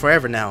mark there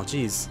forever now.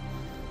 Jeez.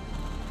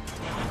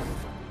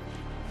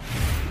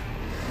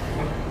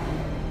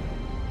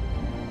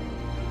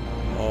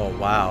 Oh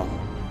wow.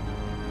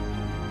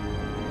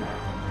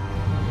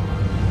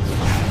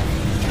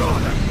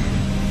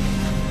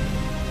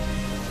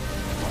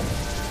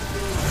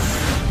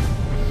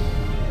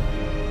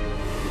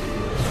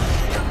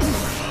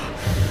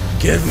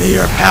 Give me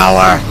your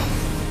power!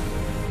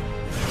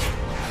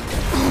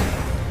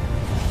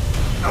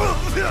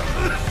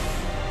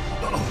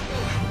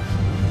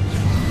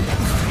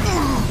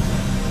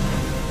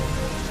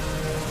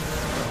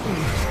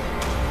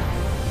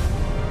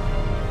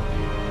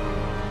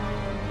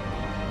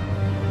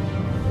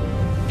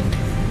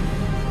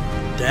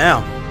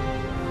 Damn.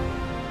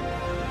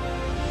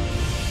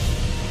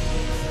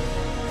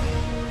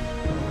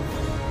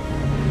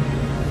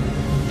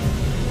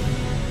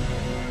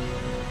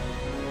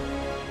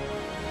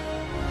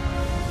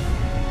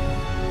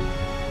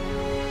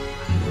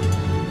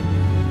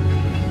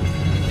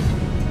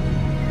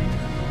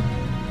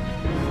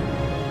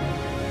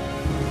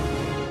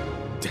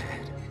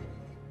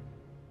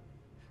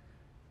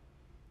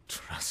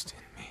 Trust in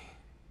me.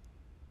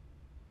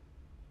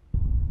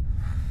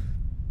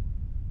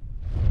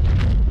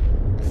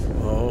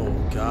 Oh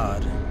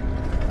god.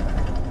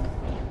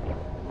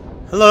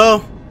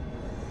 Hello?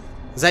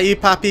 Is that you,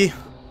 Poppy?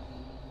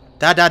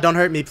 Dad, don't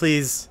hurt me,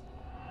 please.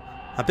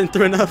 I've been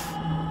through enough.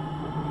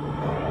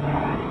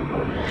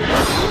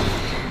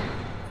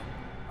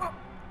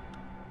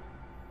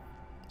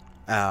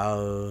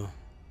 Ow.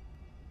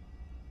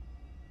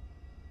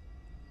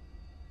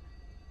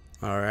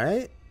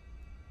 Alright.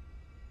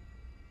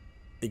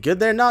 You good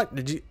there, Knock?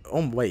 Did you...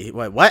 Oh, wait,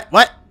 what? What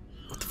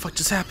the fuck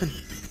just happened?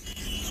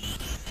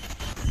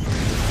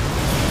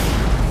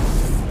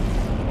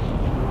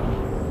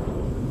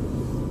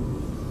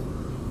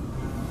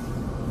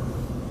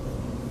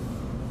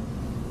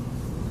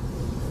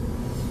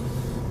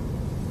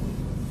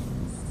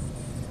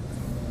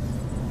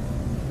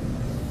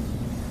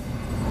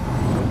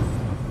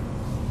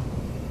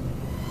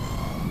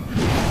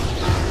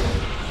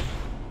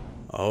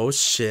 Oh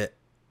shit.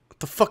 What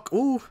the fuck?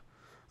 Ooh.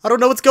 I don't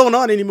know what's going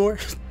on anymore.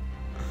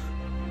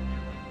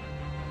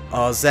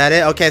 Oh, is that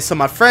it? Okay, so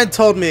my friend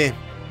told me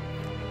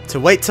to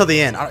wait till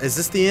the end. Is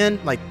this the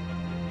end? Like,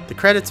 the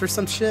credits or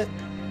some shit?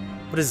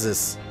 What is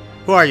this?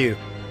 Who are you?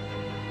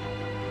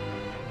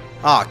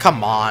 Oh,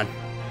 come on.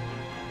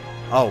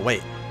 Oh,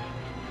 wait.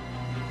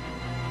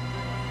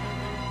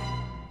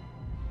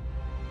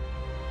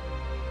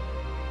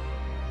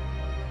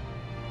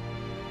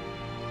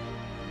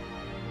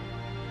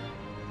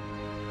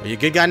 Are you a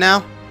good guy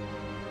now?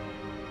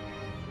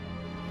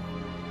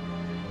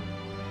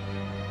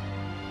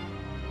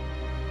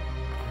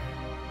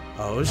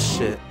 Oh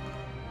shit.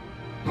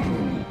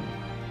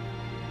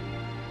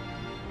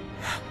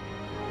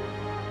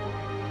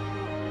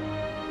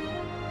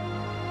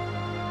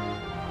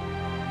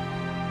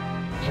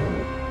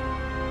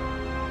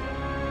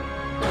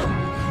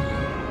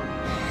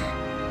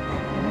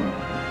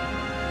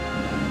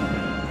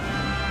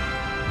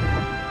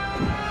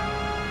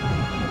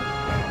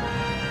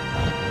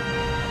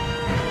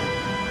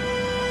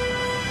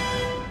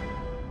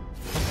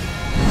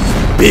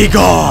 Be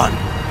gone!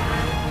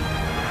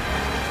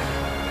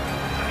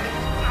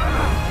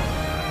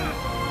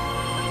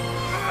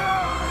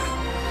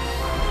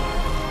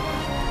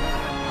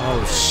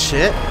 Oh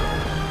shit.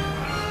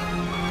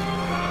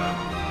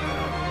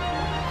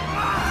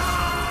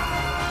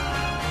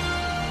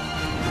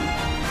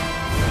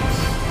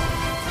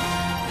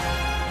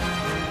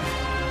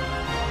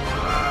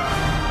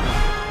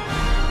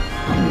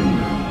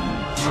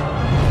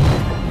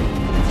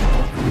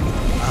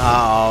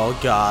 Oh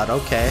god,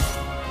 okay.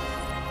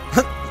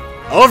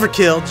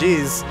 Overkill,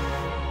 jeez.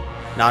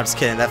 No, I'm just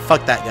kidding.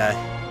 Fuck that guy.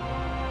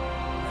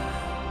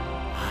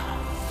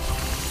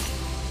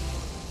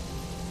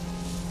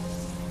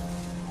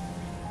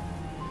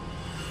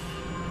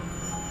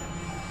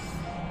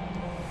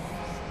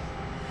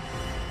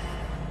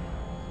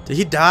 Did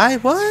he die?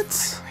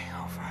 What?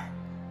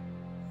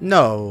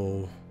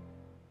 No.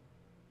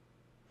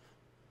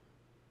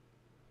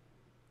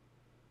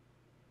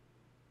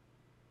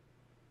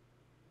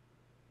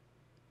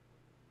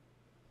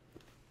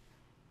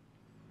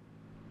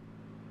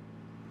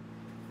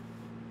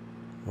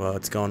 Well,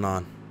 what's going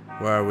on?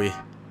 Where are we?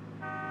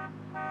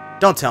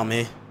 Don't tell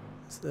me.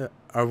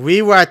 Are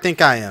we where I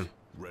think I am?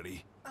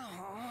 Ready?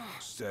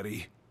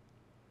 Steady.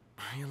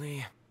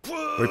 Really?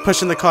 We're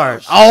pushing the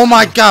car. Oh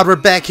my god, we're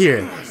back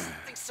here.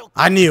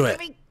 I knew it.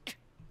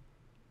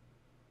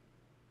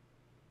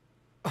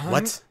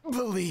 What?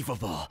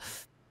 Unbelievable.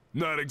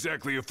 Not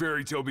exactly a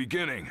fairy tale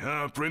beginning,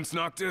 huh, Prince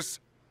Noctis?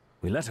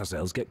 We let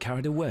ourselves get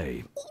carried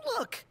away.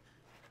 Look,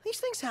 these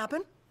things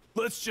happen.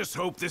 Let's just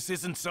hope this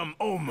isn't some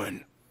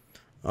omen.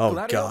 Oh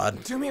Gladio,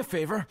 god. do me a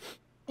favor.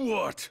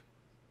 What?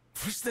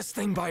 Push this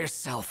thing by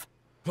yourself.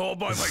 All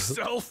by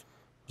myself?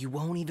 You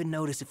won't even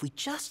notice if we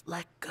just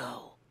let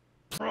go.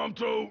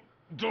 Prompto,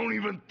 don't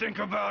even think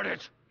about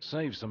it.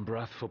 Save some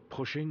breath for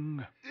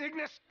pushing.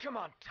 Ignis, come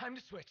on, time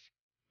to switch.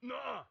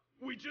 Nuh-uh,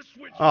 we just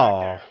switched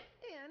Oh. back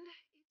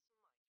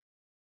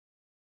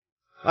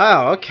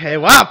Wow, okay.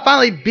 Wow,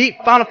 finally beat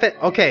Final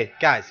Fantasy. Okay,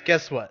 guys,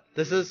 guess what?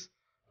 This is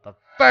the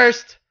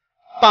first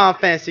Final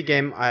Fantasy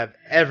game I've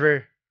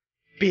ever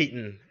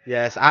beaten.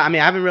 Yes, I mean,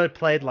 I haven't really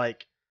played,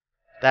 like,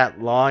 that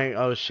long.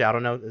 Oh, shit, I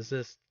don't know. Is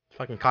this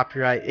fucking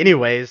copyright?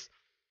 Anyways,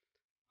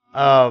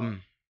 yeah,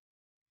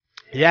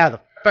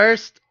 the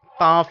first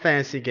Final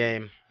Fantasy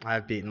game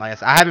I've beaten. Like I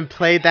said, I haven't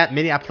played that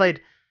many. I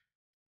played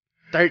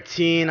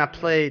 13. I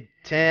played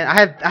 10. I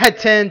had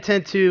 10,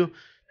 10-2,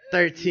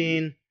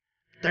 13,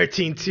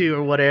 13-2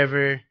 or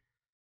whatever.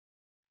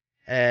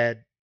 And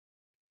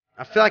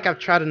I feel like I've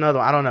tried another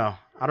one. I don't know.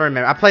 I don't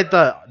remember. I played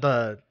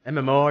the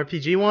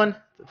MMORPG one,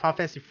 Final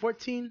Fantasy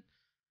 14.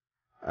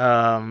 But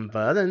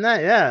other than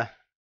that, yeah.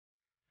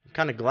 I'm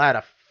kind of glad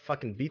I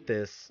fucking beat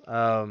this.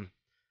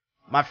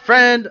 My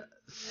friend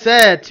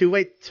said to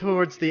wait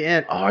towards the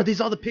end. Oh, are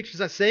these all the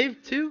pictures I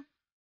saved too?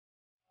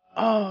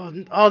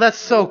 Oh, that's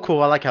so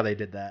cool. I like how they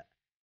did that.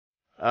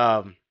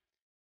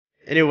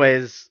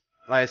 Anyways,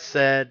 like I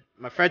said,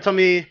 my friend told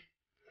me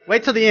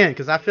wait till the end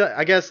because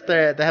I guess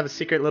they have a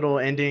secret little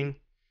ending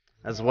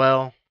as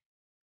well.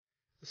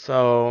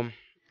 So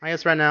I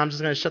guess right now I'm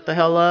just gonna shut the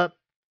hell up,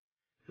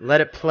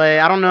 let it play.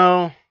 I don't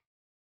know.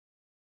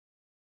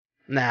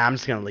 Nah, I'm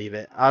just gonna leave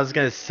it. I was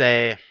gonna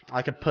say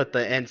I could put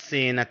the end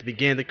scene at the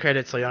beginning of the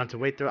credits so you don't have to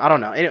wait through. I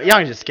don't know. Y'all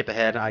can just skip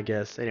ahead, I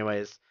guess.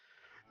 Anyways,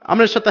 I'm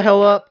gonna shut the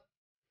hell up,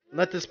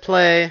 let this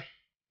play,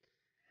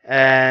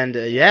 and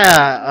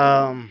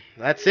yeah,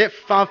 that's it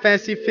for Final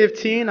Fantasy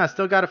 15. I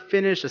still gotta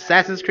finish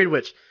Assassin's Creed,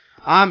 which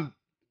I'm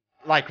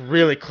like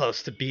really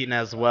close to beating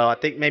as well. I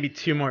think maybe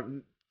two more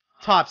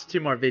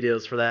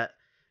videos for that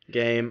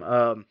game.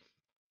 I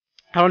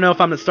don't know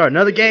if I'm gonna start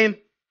another game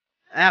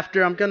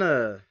after. I'm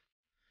gonna.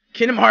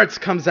 Kingdom Hearts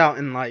comes out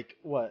in like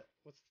what?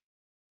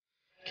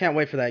 Can't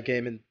wait for that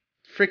game in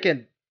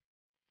freaking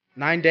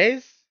 9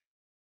 days.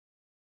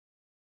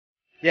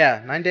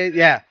 Yeah, 9 days.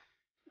 Yeah,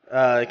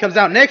 it comes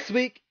out next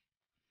week,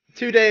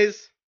 2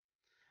 days.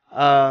 So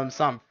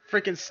I'm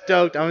freaking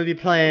stoked. I'm gonna be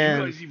playing.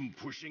 You guys even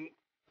pushing?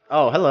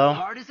 Oh, hello.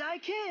 Hard as I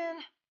can.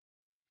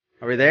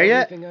 Are we there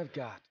yet? Everything I've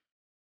got.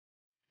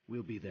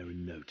 We'll be there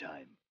in no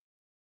time.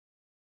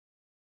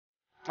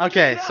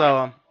 Okay,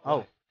 so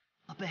oh,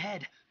 Up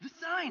ahead, the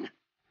sign.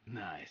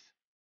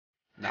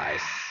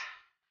 Nice.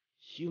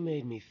 You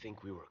made me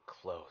think we were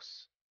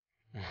close.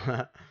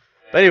 but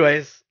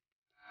anyways,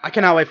 I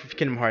cannot wait for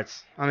Kingdom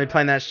Hearts. I'm gonna be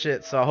playing that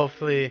shit. So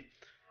hopefully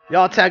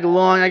y'all tag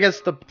along. I guess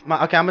okay,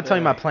 I'm gonna tell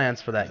you my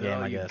plans for that Is game.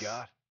 all I you guess.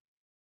 got?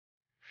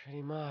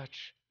 Pretty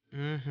much.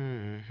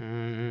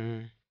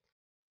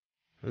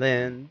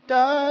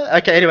 Linda.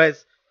 Okay,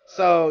 anyways.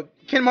 So,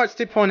 Kingdom Hearts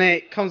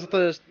 2.8 comes with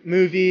a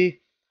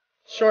movie.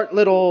 Short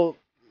little,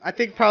 I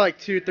think probably like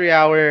 2-3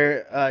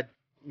 hour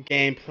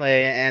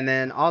gameplay. And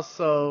then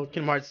also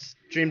Kingdom Hearts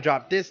Dream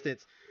Drop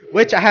Distance,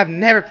 which I have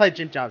never played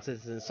Dream Drop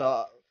Distance.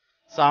 So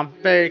I'm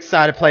very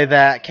excited to play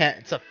that.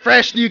 It's a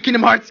fresh new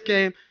Kingdom Hearts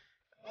game.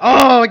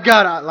 Oh my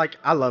god,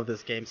 I love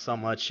this game so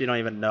much. You don't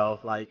even know.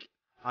 Like,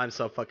 I'm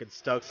so fucking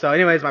stoked. So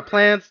anyways, my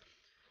plans.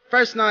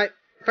 First thing I'm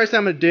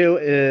gonna do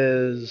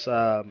is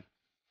I'm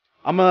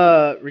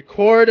gonna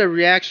record a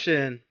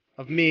reaction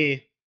of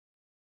me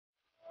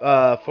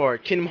for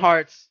Kingdom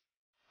Hearts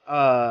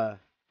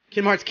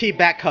Key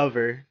back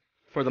cover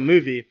for the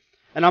movie,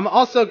 and I'm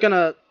also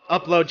gonna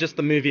upload just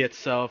the movie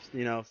itself.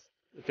 You know,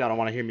 if y'all don't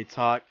want to hear me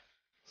talk.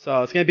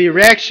 So it's gonna be a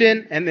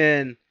reaction, and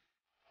then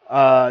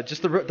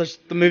just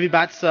the movie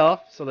by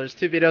itself. So there's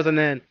 2 videos, and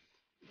then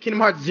Kingdom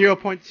Hearts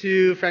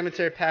 0.2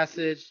 Fragmentary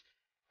Passage.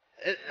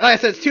 Like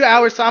I said, it's 2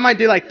 hours, so I might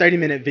do like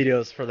 30-minute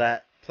videos for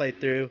that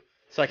playthrough.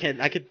 So I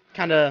could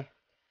kind of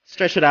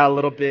stretch it out a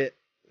little bit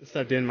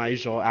instead of doing my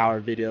usual hour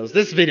videos.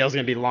 This video is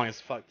gonna be long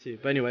as fuck too.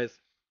 But anyways,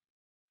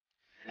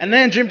 and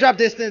then Dream Drop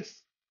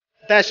Distance.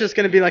 That's just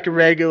gonna be like a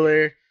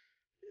regular,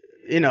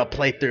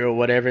 playthrough or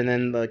whatever. And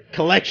then the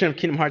collection of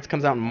Kingdom Hearts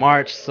comes out in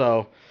March.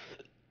 So,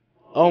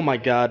 oh my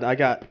god, I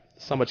got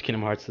so much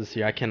Kingdom Hearts this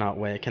year. I cannot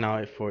wait. I cannot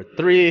wait for it.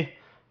 3,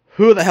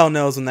 Who the hell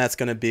knows when that's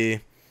gonna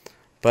be?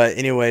 But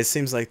anyway, it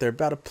seems like they're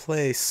about to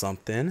play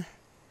something.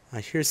 I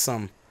hear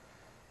some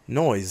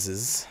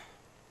noises.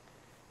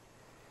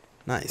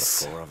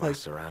 Nice. The four of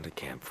us around a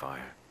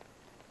campfire.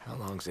 How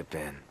long's it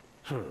been?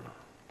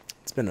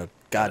 It's been a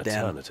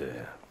goddamn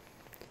eternity.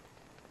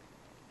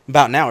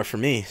 about an hour for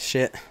me.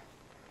 Shit.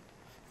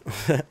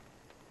 What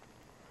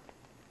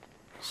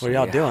are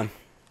y'all doing?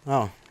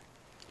 Oh.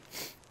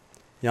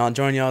 Y'all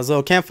enjoying y'all's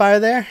little campfire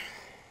there?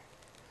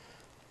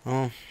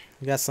 Oh,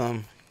 we got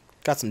some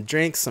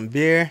drinks, some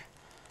beer.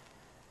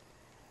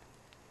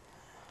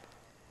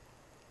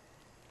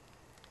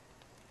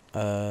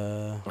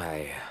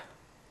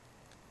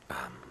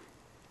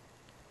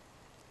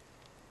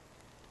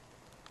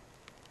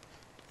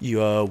 You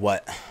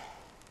what?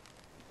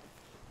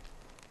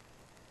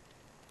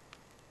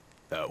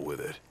 Out with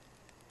it.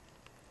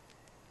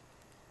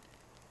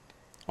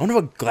 I wonder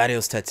what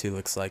Gladio's tattoo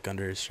looks like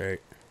under his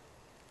shirt.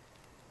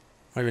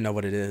 I don't even know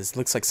what it is. It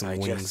looks like some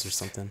wings or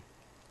something.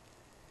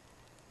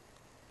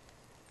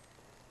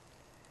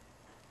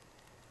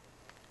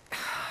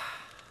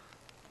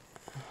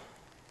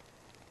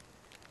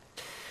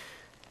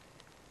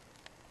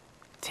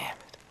 Damn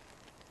it.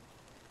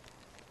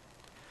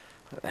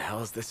 What the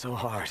hell is this so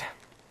hard?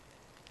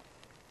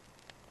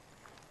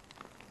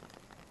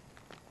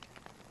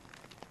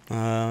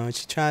 What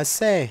you trying to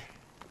say?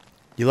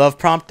 You love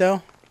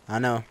Prompto? I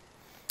know.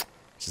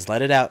 Just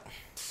let it out.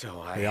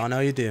 So We all know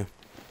you do.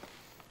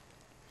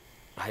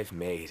 I've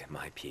made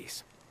my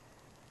peace.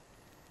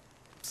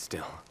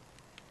 Still,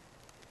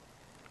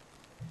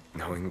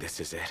 knowing this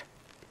is it,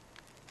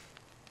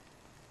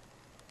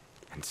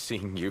 and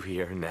seeing you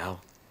here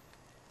now,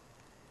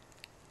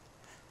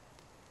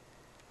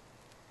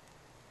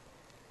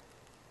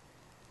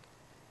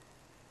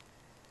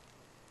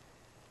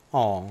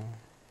 Aw.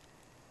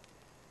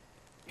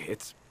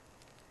 it's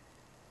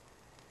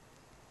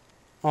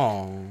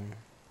Aw.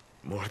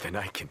 more than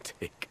I can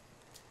take.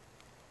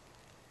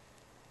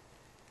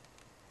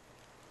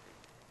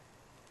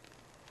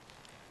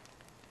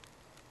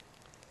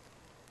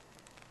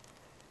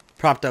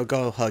 Prompto,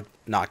 go hug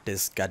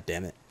Noctis,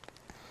 goddammit.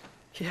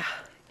 Yeah.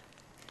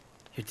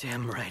 You're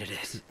damn right it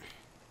is.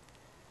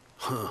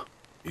 Huh.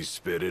 He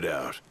spit it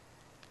out.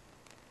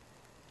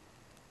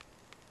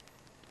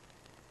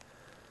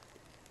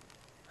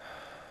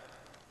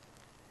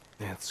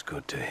 It's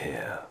good to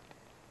hear.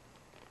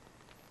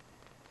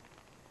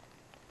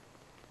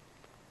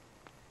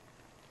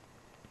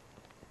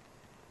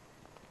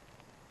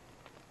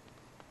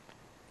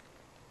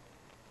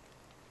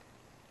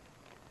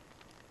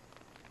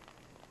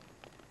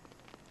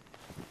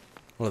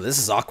 Well, this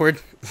is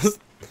awkward.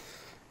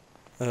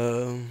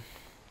 Oh,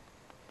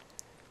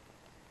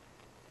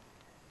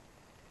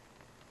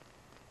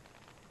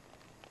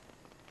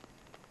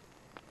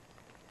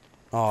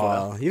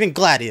 even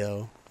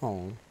Gladio.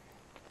 Oh.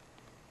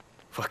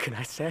 What can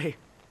I say?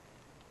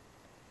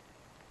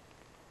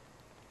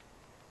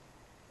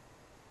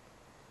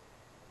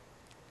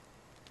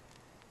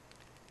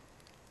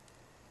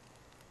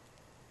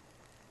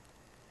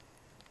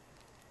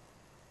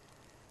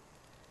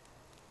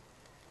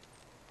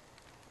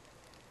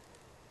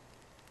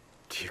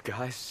 You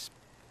guys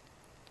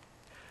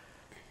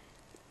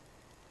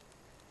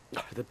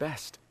are the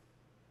best.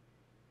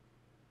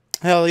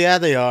 Hell yeah,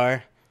 they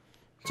are.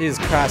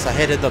 Jesus Christ, I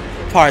hated the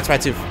parts where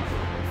I had to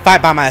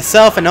fight by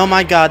myself, and oh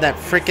my god, that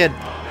freaking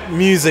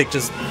music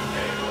just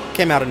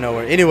came out of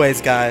nowhere.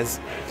 Anyways, guys,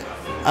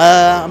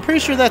 I'm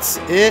pretty sure that's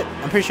it.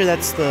 I'm pretty sure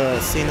that's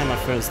the scene that my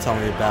friend was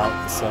telling me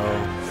about. So,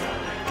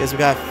 guess we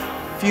got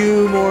a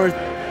few more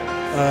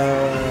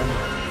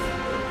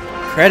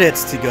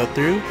credits to go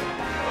through.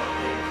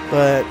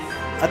 But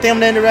I think I'm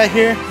gonna end it right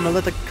here. I'm gonna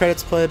let the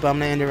credits play, but I'm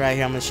gonna end it right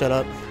here. I'm gonna shut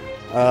up.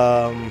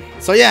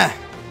 So yeah,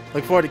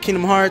 look forward to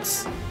Kingdom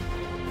Hearts.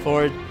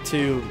 Forward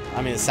to,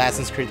 I mean,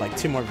 Assassin's Creed, like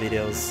 2 more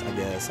videos, I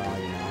guess. I don't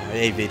even know,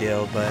 a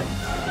video, but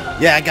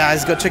yeah,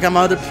 guys, go check out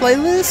my other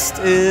playlist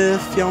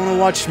if y'all want to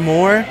watch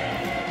more.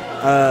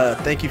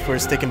 Thank you for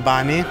sticking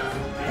by me.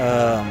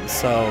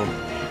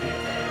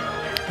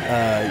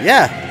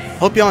 Yeah,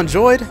 hope y'all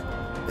enjoyed.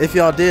 If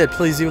y'all did,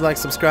 please do like,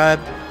 subscribe,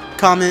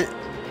 comment,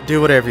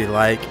 do whatever you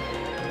like,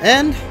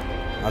 and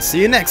I'll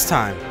see you next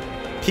time.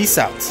 Peace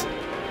out.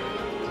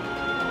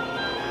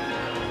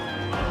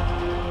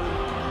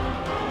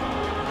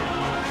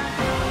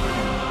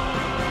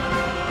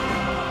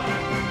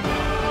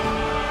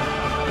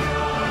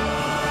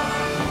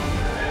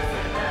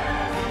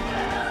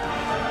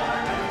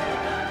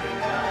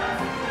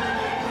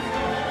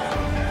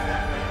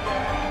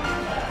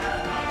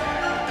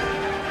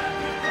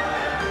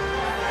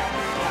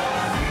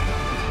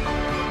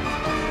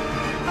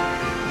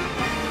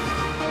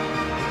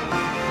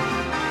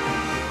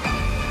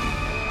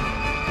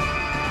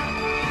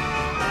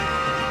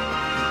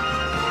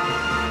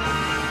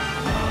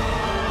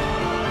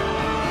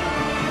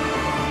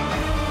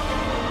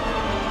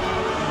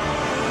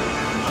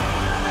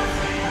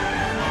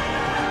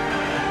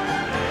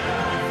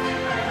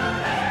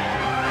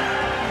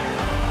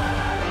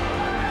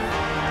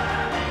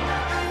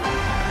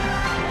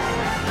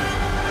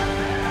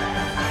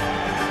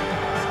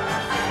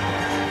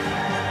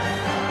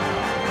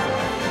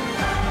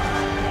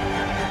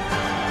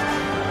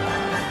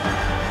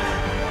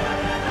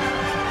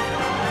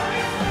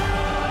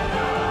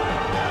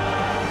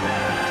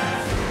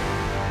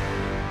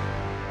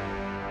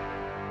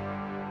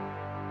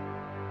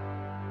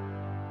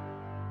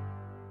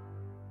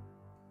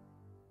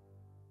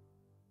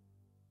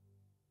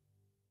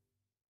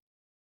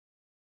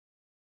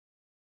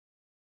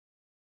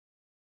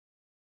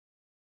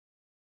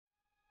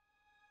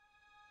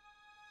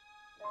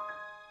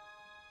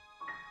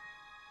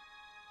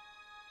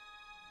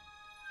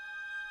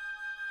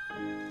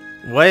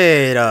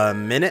 Wait a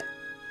minute.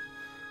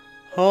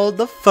 Hold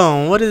the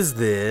phone. What is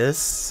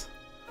this?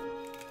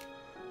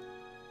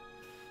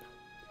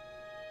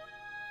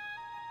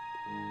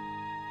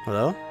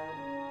 Hello?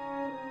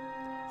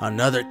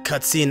 Another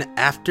cutscene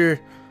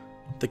after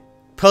the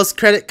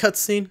post-credit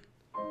cutscene?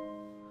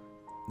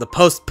 The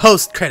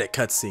post-credit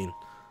cutscene.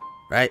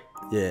 Right?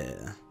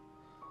 Yeah.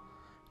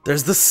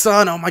 There's the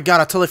sun. Oh my god,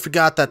 I totally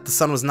forgot that the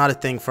sun was not a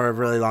thing for a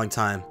really long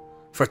time.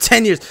 For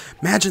 10 years.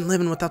 Imagine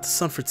living without the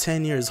sun for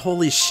 10 years.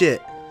 Holy shit.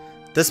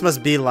 This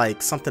must be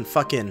like something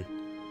fucking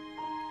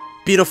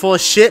beautiful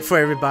as shit for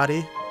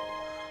everybody.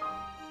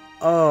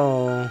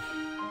 Oh.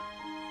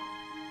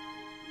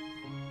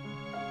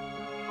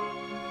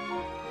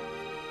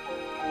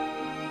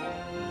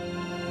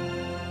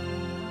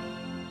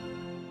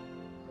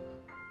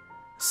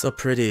 So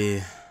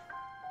pretty.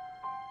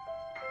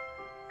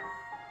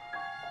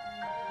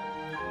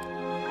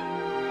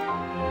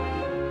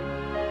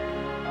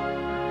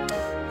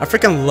 I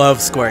freaking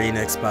love Square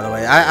Enix, by the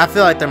way. I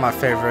feel like they're my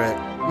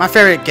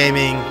favorite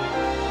gaming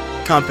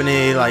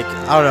company. Like,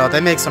 I don't know,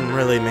 they make some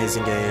really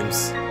amazing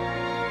games,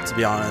 to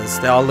be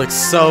honest. They all look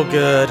so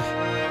good.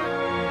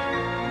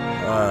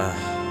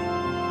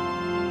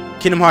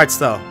 Kingdom Hearts,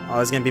 though,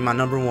 always gonna be my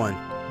 #1,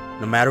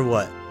 no matter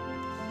what.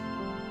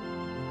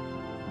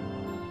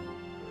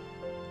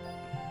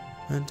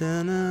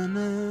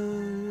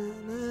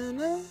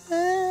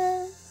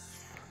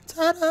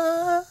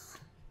 Ta-da!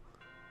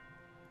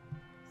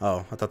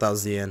 Oh, I thought that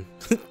was the end.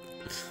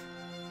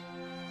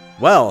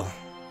 Well,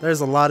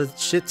 there's a lot of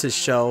shit to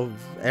show.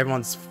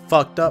 Everyone's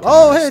fucked up.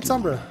 Oh, hey, it's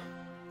Umbra.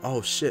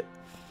 Oh, shit.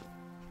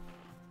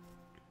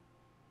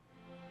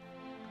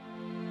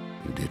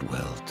 You did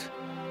well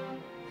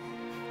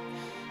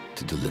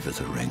to deliver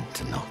the ring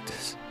to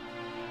Noctis.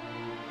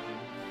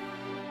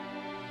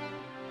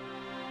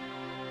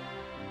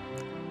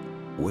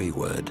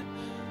 Wayward,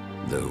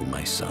 though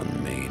my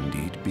son may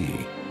indeed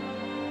be,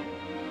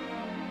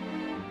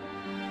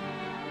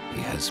 he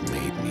has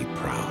made me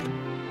proud.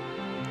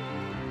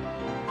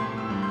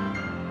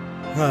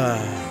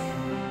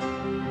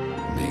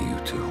 May you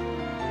too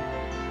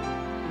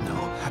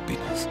know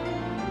happiness.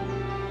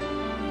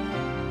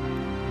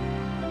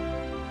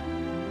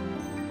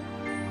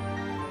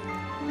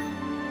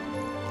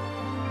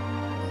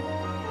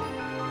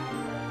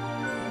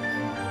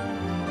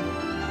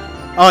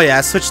 Oh yeah,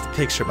 I switched the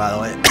picture, by the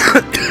way.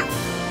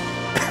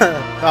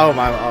 Oh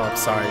my, oh, I'm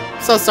sorry.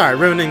 So sorry,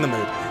 ruining the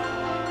mood.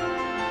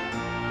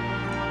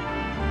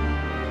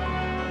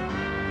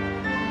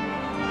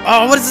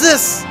 Oh, what is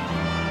this?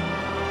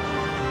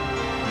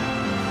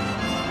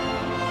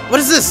 What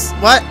is this?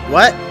 What?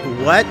 What?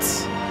 What?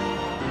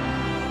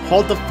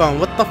 Hold the phone.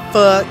 What the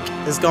fuck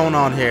is going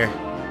on here?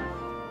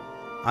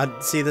 I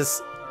see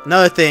this.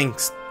 Another thing,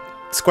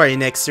 Square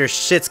Enix, your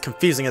shit's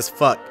confusing as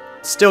fuck.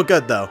 Still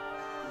good though.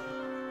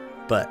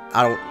 But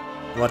I don't.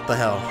 What the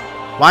hell?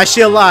 Why is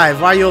she alive?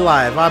 Why are you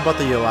alive? Why are both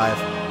of you alive?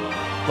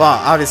 Well,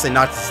 obviously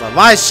Noctis is alive.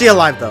 Why is she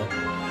alive though?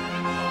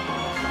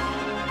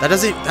 That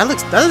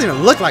doesn't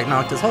even look like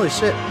Noctis. Holy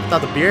shit!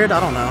 Without the beard, I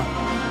don't know.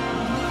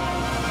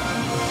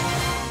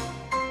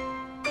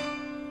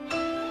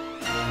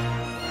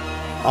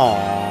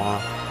 Aww.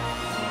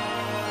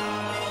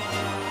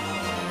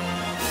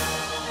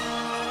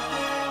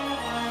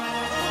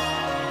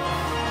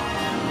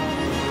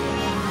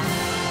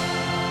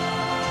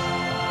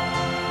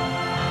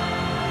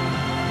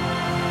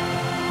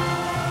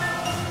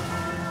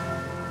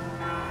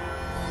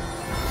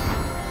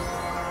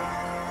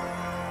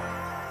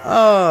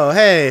 Oh,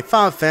 hey,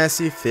 Final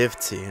Fantasy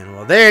 15.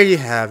 Well, there you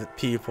have it,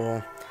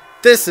 people.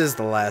 This is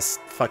the last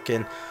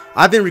fucking...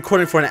 I've been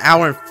recording for 1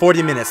 hour and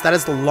 40 minutes. That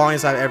is the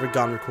longest I've ever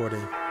gone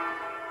recording.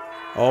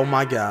 Oh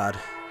my god.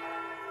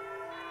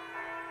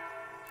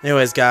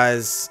 Anyways,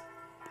 guys.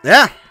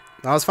 Yeah,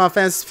 that was Final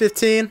Fantasy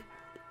 15.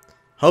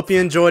 Hope you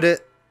enjoyed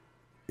it.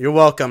 You're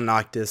welcome,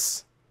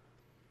 Noctis.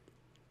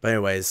 But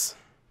anyways.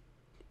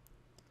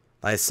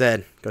 Like I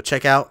said, go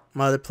check out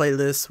my other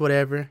playlists,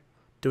 whatever.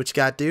 Do what you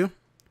gotta do.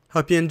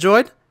 Hope you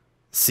enjoyed.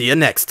 See you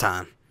next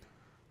time.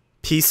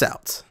 Peace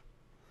out.